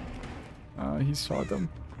 He saw them.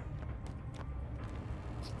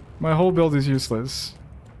 My whole build is useless.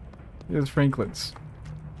 He has Franklin's.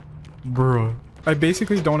 Bruh. I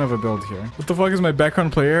basically don't have a build here. What the fuck is my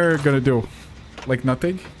background player gonna do? Like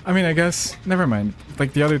nothing? I mean, I guess... Never mind.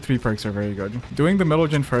 Like, the other 3 perks are very good. Doing the middle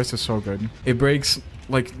gen first is so good. It breaks,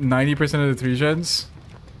 like, 90% of the 3 gens.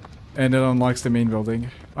 And it unlocks the main building.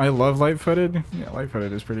 I love light-footed. Yeah,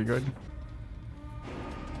 light-footed is pretty good.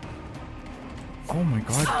 Oh my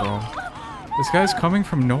god, bro. This guy's coming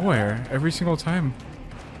from nowhere every single time.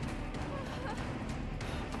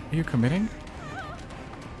 Are you committing?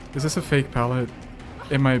 Is this a fake pallet?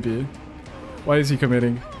 It might be. Why is he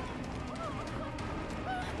committing?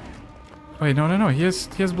 Wait, no. He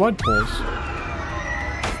has blood pools.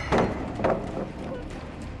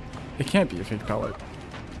 It can't be a fake pallet.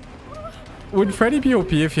 Would Freddy be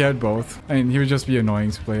OP if he had both? I mean, he would just be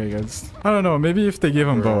annoying to play against. I don't know. Maybe if they gave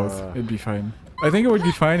him both, it'd be fine. I think it would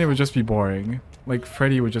be fine. It would just be boring. Like,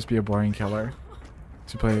 Freddy would just be a boring killer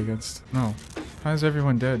to play against. No. How is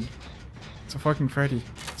everyone dead? It's a fucking Freddy.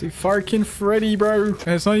 It's a fucking Freddy, bro. And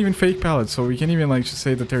it's not even fake pallets, so we can't even like just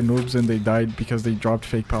say that they're noobs and they died because they dropped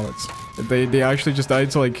fake pallets. They actually just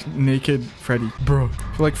died to like naked Freddy. Bro.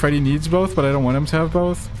 I feel like Freddy needs both, but I don't want him to have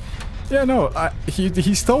both. Yeah, no,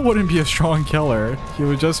 he still wouldn't be a strong killer. He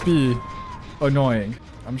would just be annoying.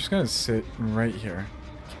 I'm just gonna sit right here.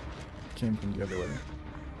 Came from the other way.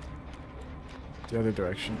 The other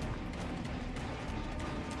direction.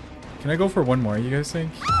 Can I go for one more, you guys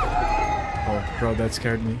think? Oh, bro, that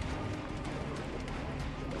scared me.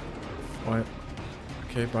 What?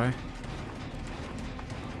 Okay, bye.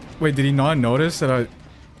 Wait, did he not notice that I...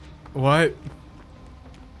 What?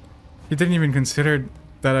 He didn't even consider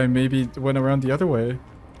that I maybe went around the other way.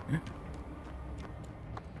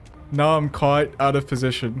 Now I'm caught out of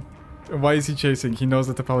position. Why is he chasing? He knows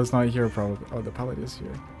that the pallet's not here, probably. Oh, the pallet is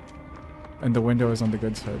here. And the window is on the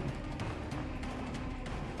good side.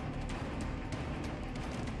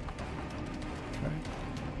 Okay.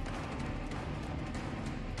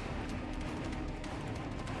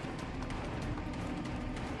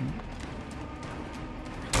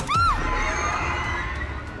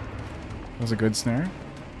 That was a good snare.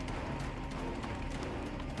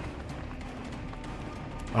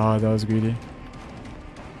 Oh, that was greedy.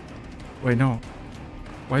 Wait, no.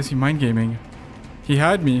 Why is he mind gaming? He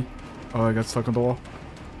had me. Oh, I got stuck on the wall.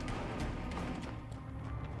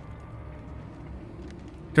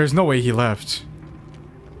 There's no way he left.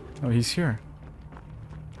 Oh, he's here.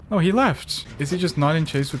 Oh, he left. Is he just not in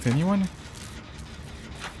chase with anyone?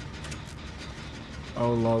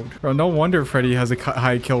 Oh, lord. Bro, no wonder Freddy has a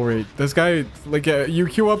high kill rate. This guy, like, you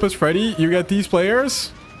queue up as Freddy, you get these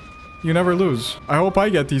players, you never lose. I hope I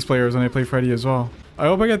get these players when I play Freddy as well. I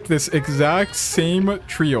hope I get this exact same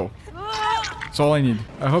trio. That's all I need.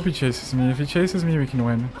 I hope he chases me. If he chases me, we can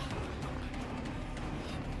win.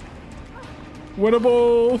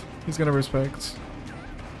 Winnable! He's gonna respect.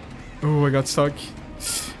 Oh, I got stuck.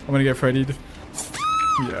 I'm gonna get Freddy'd.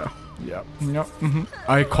 Yeah. Yeah. Yep.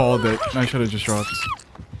 I called it. I should have just dropped.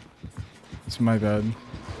 It's my bad.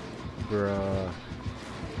 Bruh.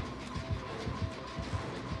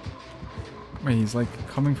 Wait, he's like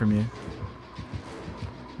coming for me.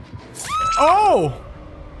 Oh!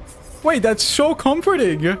 Wait, that's so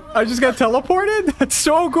comforting. I just got teleported? That's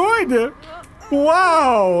so good.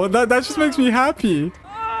 Wow. That just makes me happy.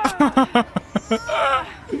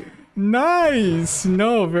 Nice.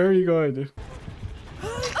 No, very good.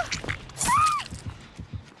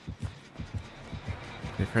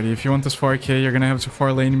 Okay, Freddy, if you want this 4K, you're gonna have to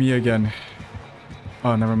 4-lane me again.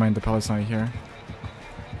 Oh, never mind. The pallet's not here.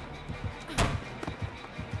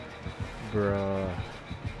 Bruh.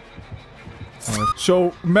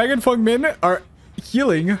 So, Meg and Fung Min are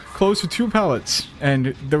healing close to 2 pallets.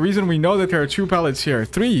 And the reason we know that there are 2 pallets here,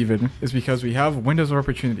 3 even, is because we have Windows of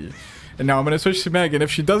Opportunity. And now I'm going to switch to Meg, and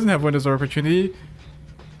if she doesn't have Windows of Opportunity,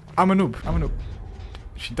 I'm a noob. I'm a noob.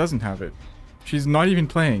 She doesn't have it. She's not even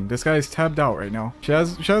playing. This guy is tabbed out right now. She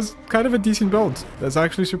has kind of a decent build. That's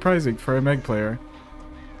actually surprising for a Meg player.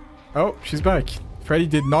 Oh, she's back. Freddy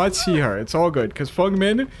did not see her. It's all good, because Fung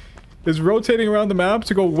Min is rotating around the map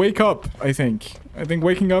to go wake up, I think. I think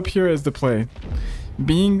waking up here is the play.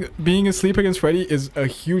 Being asleep against Freddy is a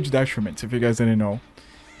huge detriment, if you guys didn't know.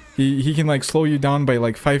 He can like slow you down by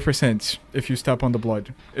like 5% if you step on the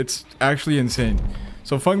blood. It's actually insane.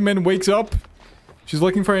 So Fung Min wakes up. She's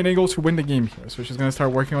looking for an angle to win the game here. So she's gonna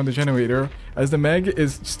start working on the generator as the Meg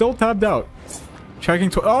is still tabbed out. Checking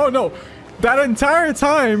to... Oh no! That entire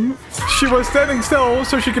time, she was standing still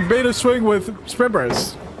so she could bait a swing with sprint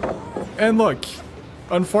burst. And look,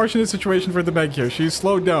 unfortunate situation for the Meg here. She's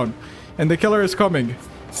slowed down, and the killer is coming.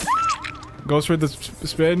 Goes for the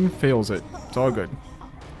spin, fails it. It's all good.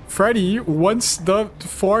 Freddy wants the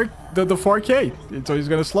 4K, so he's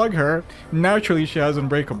gonna slug her. Naturally, she has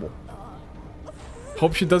Unbreakable.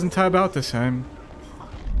 Hope she doesn't tab out this time.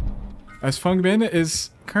 As Feng Min is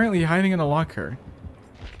currently hiding in a locker.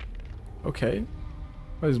 Okay.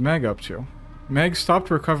 What is Meg up to? Meg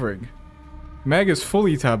stopped recovering. Meg is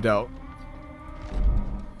fully tabbed out.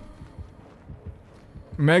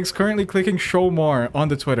 Meg's currently clicking show more on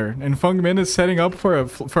the Twitter, and Feng Min is setting up for a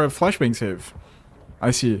flashbang save.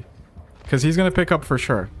 I see. Because he's gonna pick up for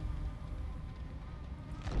sure.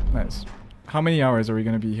 Nice. How many hours are we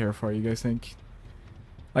gonna be here for, you guys think?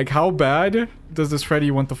 Like, how bad does this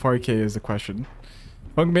Freddy want the 4K is the question.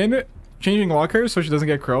 Feng Min changing lockers so she doesn't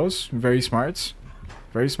get crows. Very smart.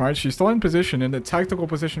 Very smart. She's still in position, in the tactical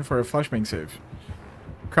position for a flashbang save.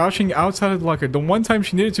 Crouching outside of the locker. The one time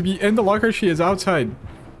she needed to be in the locker, she is outside.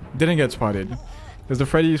 Didn't get spotted. Because the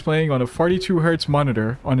Freddy is playing on a 42 Hz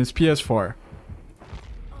monitor on his PS4.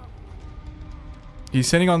 He's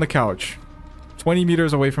sitting on the couch. 20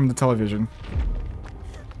 meters away from the television.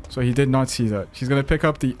 So he did not see that. He's going to pick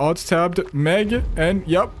up the odds tabbed Meg. And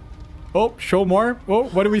yep. Oh, show more. Oh,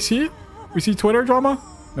 what do we see? We see Twitter drama?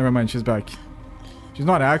 Never mind, she's back. She's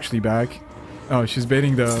not actually back. Oh, she's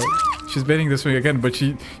baiting the swing again, but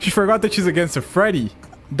she forgot that she's against a Freddy.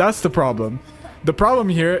 That's the problem. The problem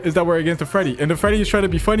here is that we're against a Freddy, and the Freddy is trying to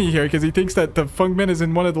be funny here because he thinks that the Feng Min is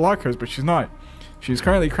in one of the lockers, but she's not. She's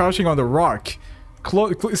currently crouching on the rock.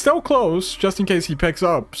 Still close, just in case he picks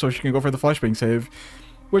up, so she can go for the flashbang save,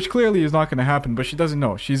 which clearly is not going to happen, but she doesn't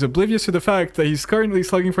know. She's oblivious to the fact that he's currently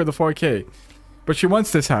slugging for the 4K, but she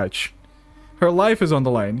wants this hatch. Her life is on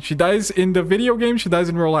the line. She dies in the video game, she dies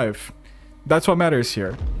in real life. That's what matters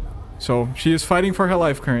here. So she is fighting for her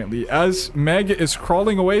life currently as Meg is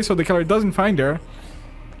crawling away so the killer doesn't find her.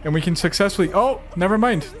 And we can successfully... Oh, never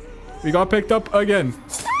mind. We got picked up again.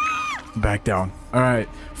 Back down. Alright.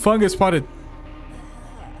 Fung is spotted.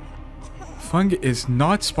 Fung is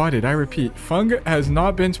not spotted. I repeat. Fung has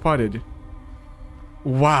not been spotted.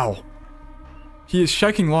 Wow. He is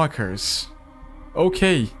checking lockers.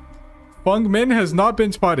 Okay. Fung Min has not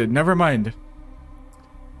been spotted. Never mind.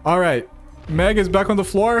 Alright. Meg is back on the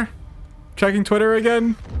floor. Checking Twitter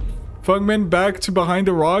again. Feng Min back to behind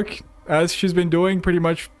the rock, as she's been doing pretty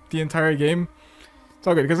much the entire game. It's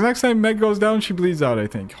all good, because the next time Meg goes down, she bleeds out, I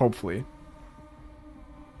think. Hopefully.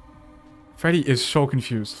 Freddy is so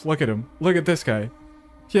confused. Look at him. Look at this guy.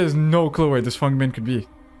 He has no clue where this Feng Min could be.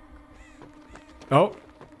 Oh.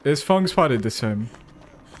 Is Feng spotted this time?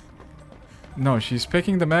 No, she's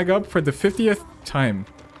picking the Meg up for the 50th time.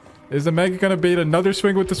 Is the Meg gonna bait another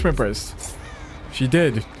swing with the sprint burst? She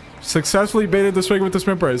did. Successfully baited the swing with the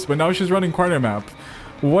sprint burst, but now she's running corner map.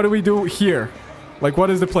 What do we do here? Like,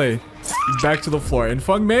 what is the play? Back to the floor. And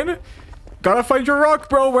Feng Min, gotta find your rock,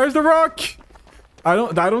 bro. Where's the rock? I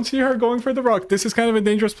don't see her going for the rock. This is kind of a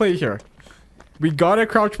dangerous play here. We gotta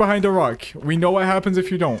crouch behind the rock. We know what happens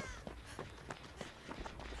if you don't.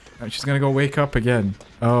 And she's gonna go wake up again.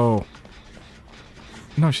 Oh.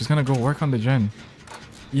 No, she's gonna go work on the gen.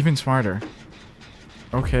 Even smarter.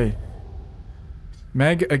 Okay.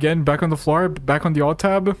 Meg, again, back on the floor. Back on the alt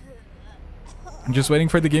tab. I'm just waiting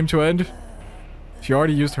for the game to end. She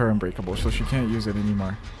already used her Unbreakable, so she can't use it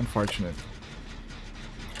anymore. Unfortunate.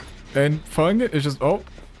 And Fung is just... Oh.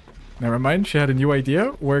 Never mind. She had a new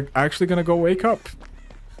idea. We're actually gonna go wake up.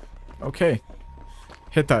 Okay.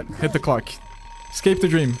 Hit that. Hit the clock. Escape the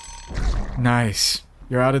dream. Nice.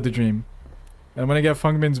 You're out of the dream. And I'm gonna get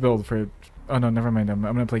Feng Min's build for... Oh no, never mind. I'm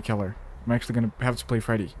gonna play killer. I'm actually gonna have to play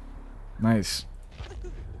Freddy. Nice.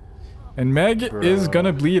 And Meg is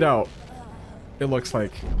gonna bleed out. It looks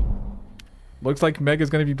like. Looks like Meg is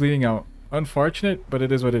gonna be bleeding out. Unfortunate, but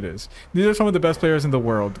it is what it is. These are some of the best players in the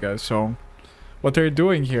world, guys. So, what they're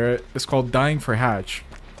doing here is called dying for hatch.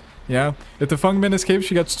 Yeah? If the Feng Min escapes,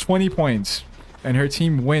 she gets 20 points. And her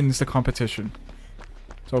team wins the competition.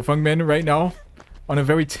 So, Feng Min right now, on a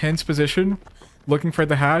very tense position, looking for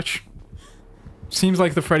the hatch. Seems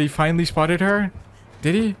like the Freddy finally spotted her.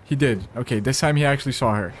 Did he? He did. Okay, this time he actually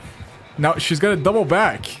saw her. Now, she's gonna double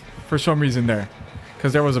back for some reason there.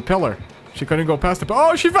 Because there was a pillar. She couldn't go past the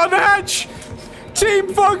pillar. Oh, she found the hatch!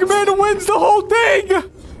 Team Feng Min wins the whole thing!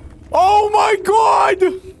 Oh my god!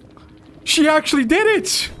 She actually did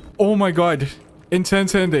it! Oh my god.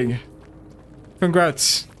 Intense ending.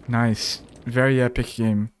 Congrats. Nice. Very epic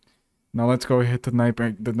game. Now let's go hit the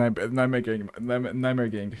nightmare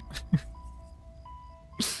gang.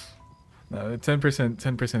 No,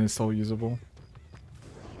 10% is still usable.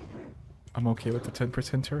 I'm okay with the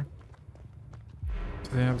 10%er. Do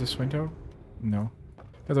they have this window? No.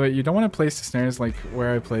 By the way, you don't want to place the snares like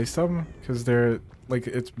where I placed them, because they're like,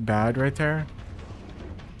 it's bad right there.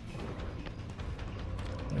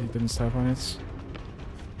 Oh, you didn't step on it.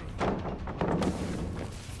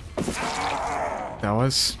 That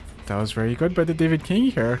was very good by the David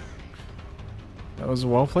King here. That was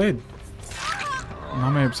well played.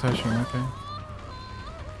 Not my obsession, okay.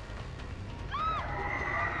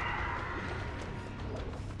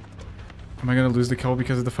 Am I gonna lose the kill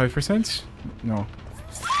because of the 5%? No.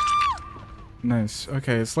 Nice.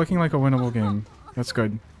 Okay, it's looking like a winnable game. That's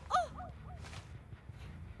good.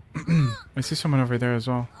 I see someone over there as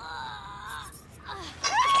well.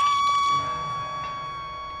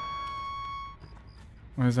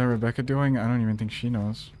 What is that Rebecca doing? I don't even think she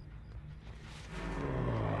knows.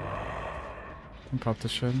 Pop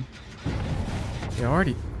this shit. Yeah,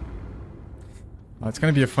 already. Oh, it's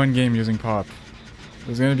gonna be a fun game using pop.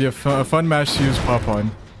 There's gonna be a fun match to use pop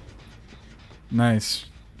on. Nice.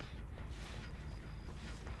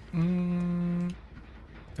 Did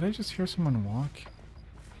I just hear someone walk?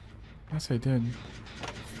 Yes, I did.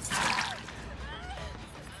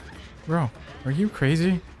 Bro, are you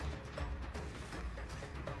crazy?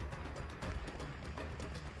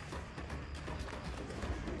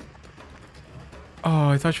 Oh,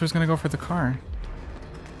 I thought she was gonna go for the car.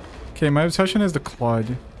 Okay, my obsession is the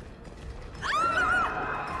Claude.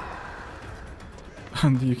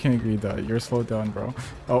 You can't read that. You're slowed down, bro.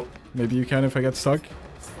 Oh, maybe you can if I get stuck.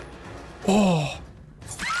 Oh!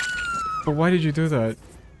 But why did you do that?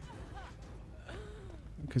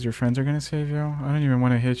 Because your friends are gonna save you? I don't even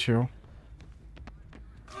want to hit you.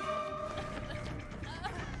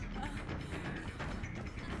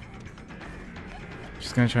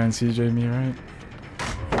 She's gonna try and CJ me, right?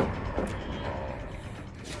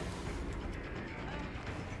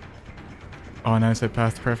 Oh, nice. I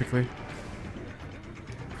pathed perfectly.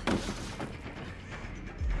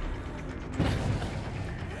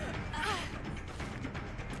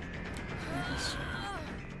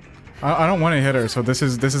 I don't want to hit her, so this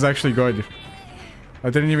is actually good. I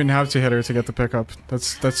didn't even have to hit her to get the pickup.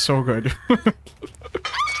 That's so good. You're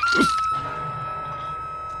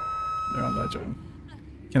on that joint.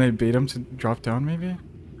 Can I bait him to drop down, maybe?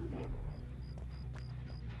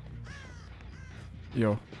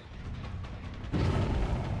 Yo.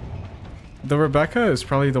 The Rebecca is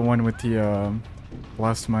probably the one with the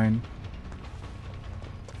blast mine.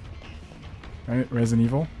 Right, Resident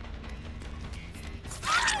Evil.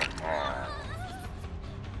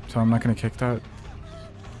 So I'm not gonna kick that.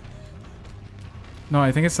 No,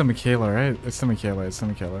 I think it's the Michaela, right? It's the Michaela, it's the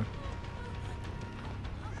Michaela.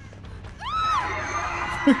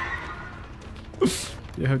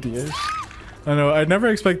 You have the age? I know, I never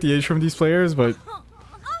expect the age from these players, but...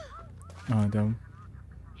 Oh, damn.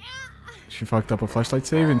 She fucked up a flashlight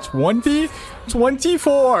save in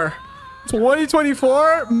 2024!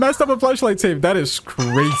 2024? Messed up a flashlight save. That is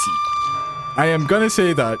crazy. I am gonna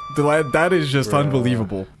say that. That is just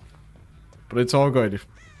unbelievable. But it's all good.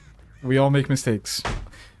 We all make mistakes.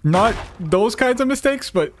 Not those kinds of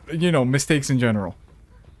mistakes, but, you know, mistakes in general.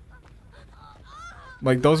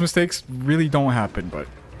 Like, those mistakes really don't happen, but...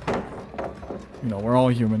 You know, we're all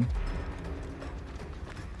human.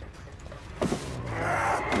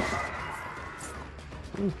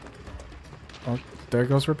 Ooh. Oh, there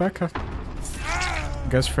goes Rebecca. I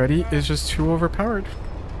guess Freddy is just too overpowered.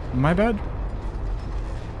 My bad.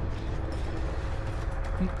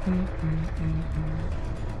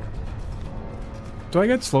 Do I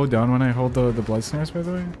get slowed down when I hold the blood snares, by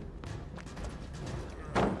the way?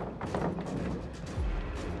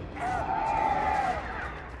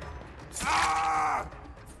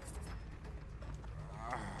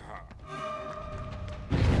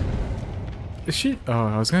 Is she? Oh,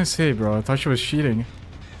 I was gonna say, bro. I thought she was cheating.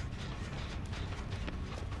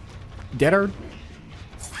 Get her.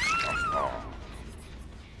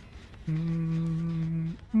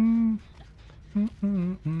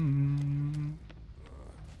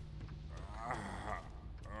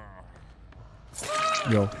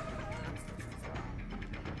 Yo.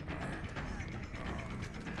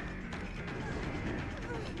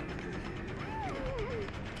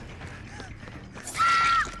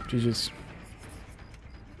 GG's.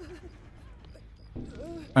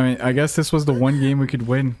 I mean, I guess this was the one game we could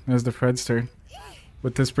win as the Fredster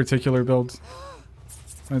with this particular build.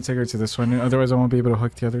 I'm gonna take her to this one, otherwise I won't be able to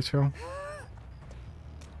hook the other two.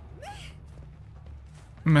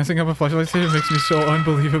 Messing up a flashlight save makes me so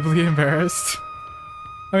unbelievably embarrassed.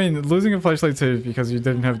 I mean, losing a flashlight save because you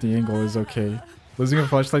didn't have the angle is okay. Losing a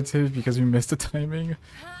flashlight save because you missed the timing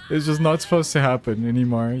is just not supposed to happen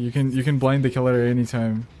anymore. You can blind the killer at any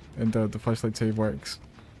time, and the flashlight save works.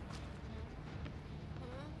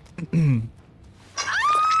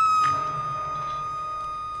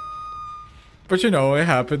 But you know, it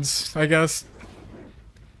happens, I guess.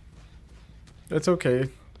 It's okay.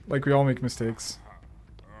 Like, we all make mistakes.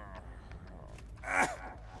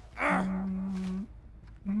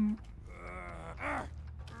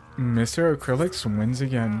 Mr. Acrylics wins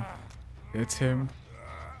again. It's him.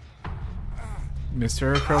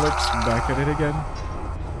 Mr. Acrylics back at it again.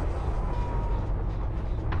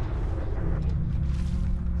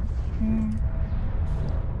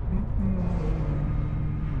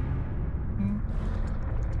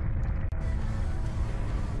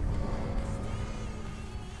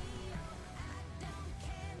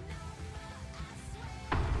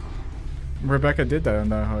 Rebecca did that on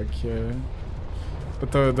that hug, yeah.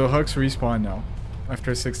 But the hugs respawn now,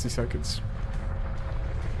 after 60 seconds.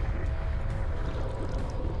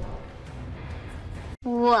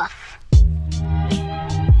 Woof.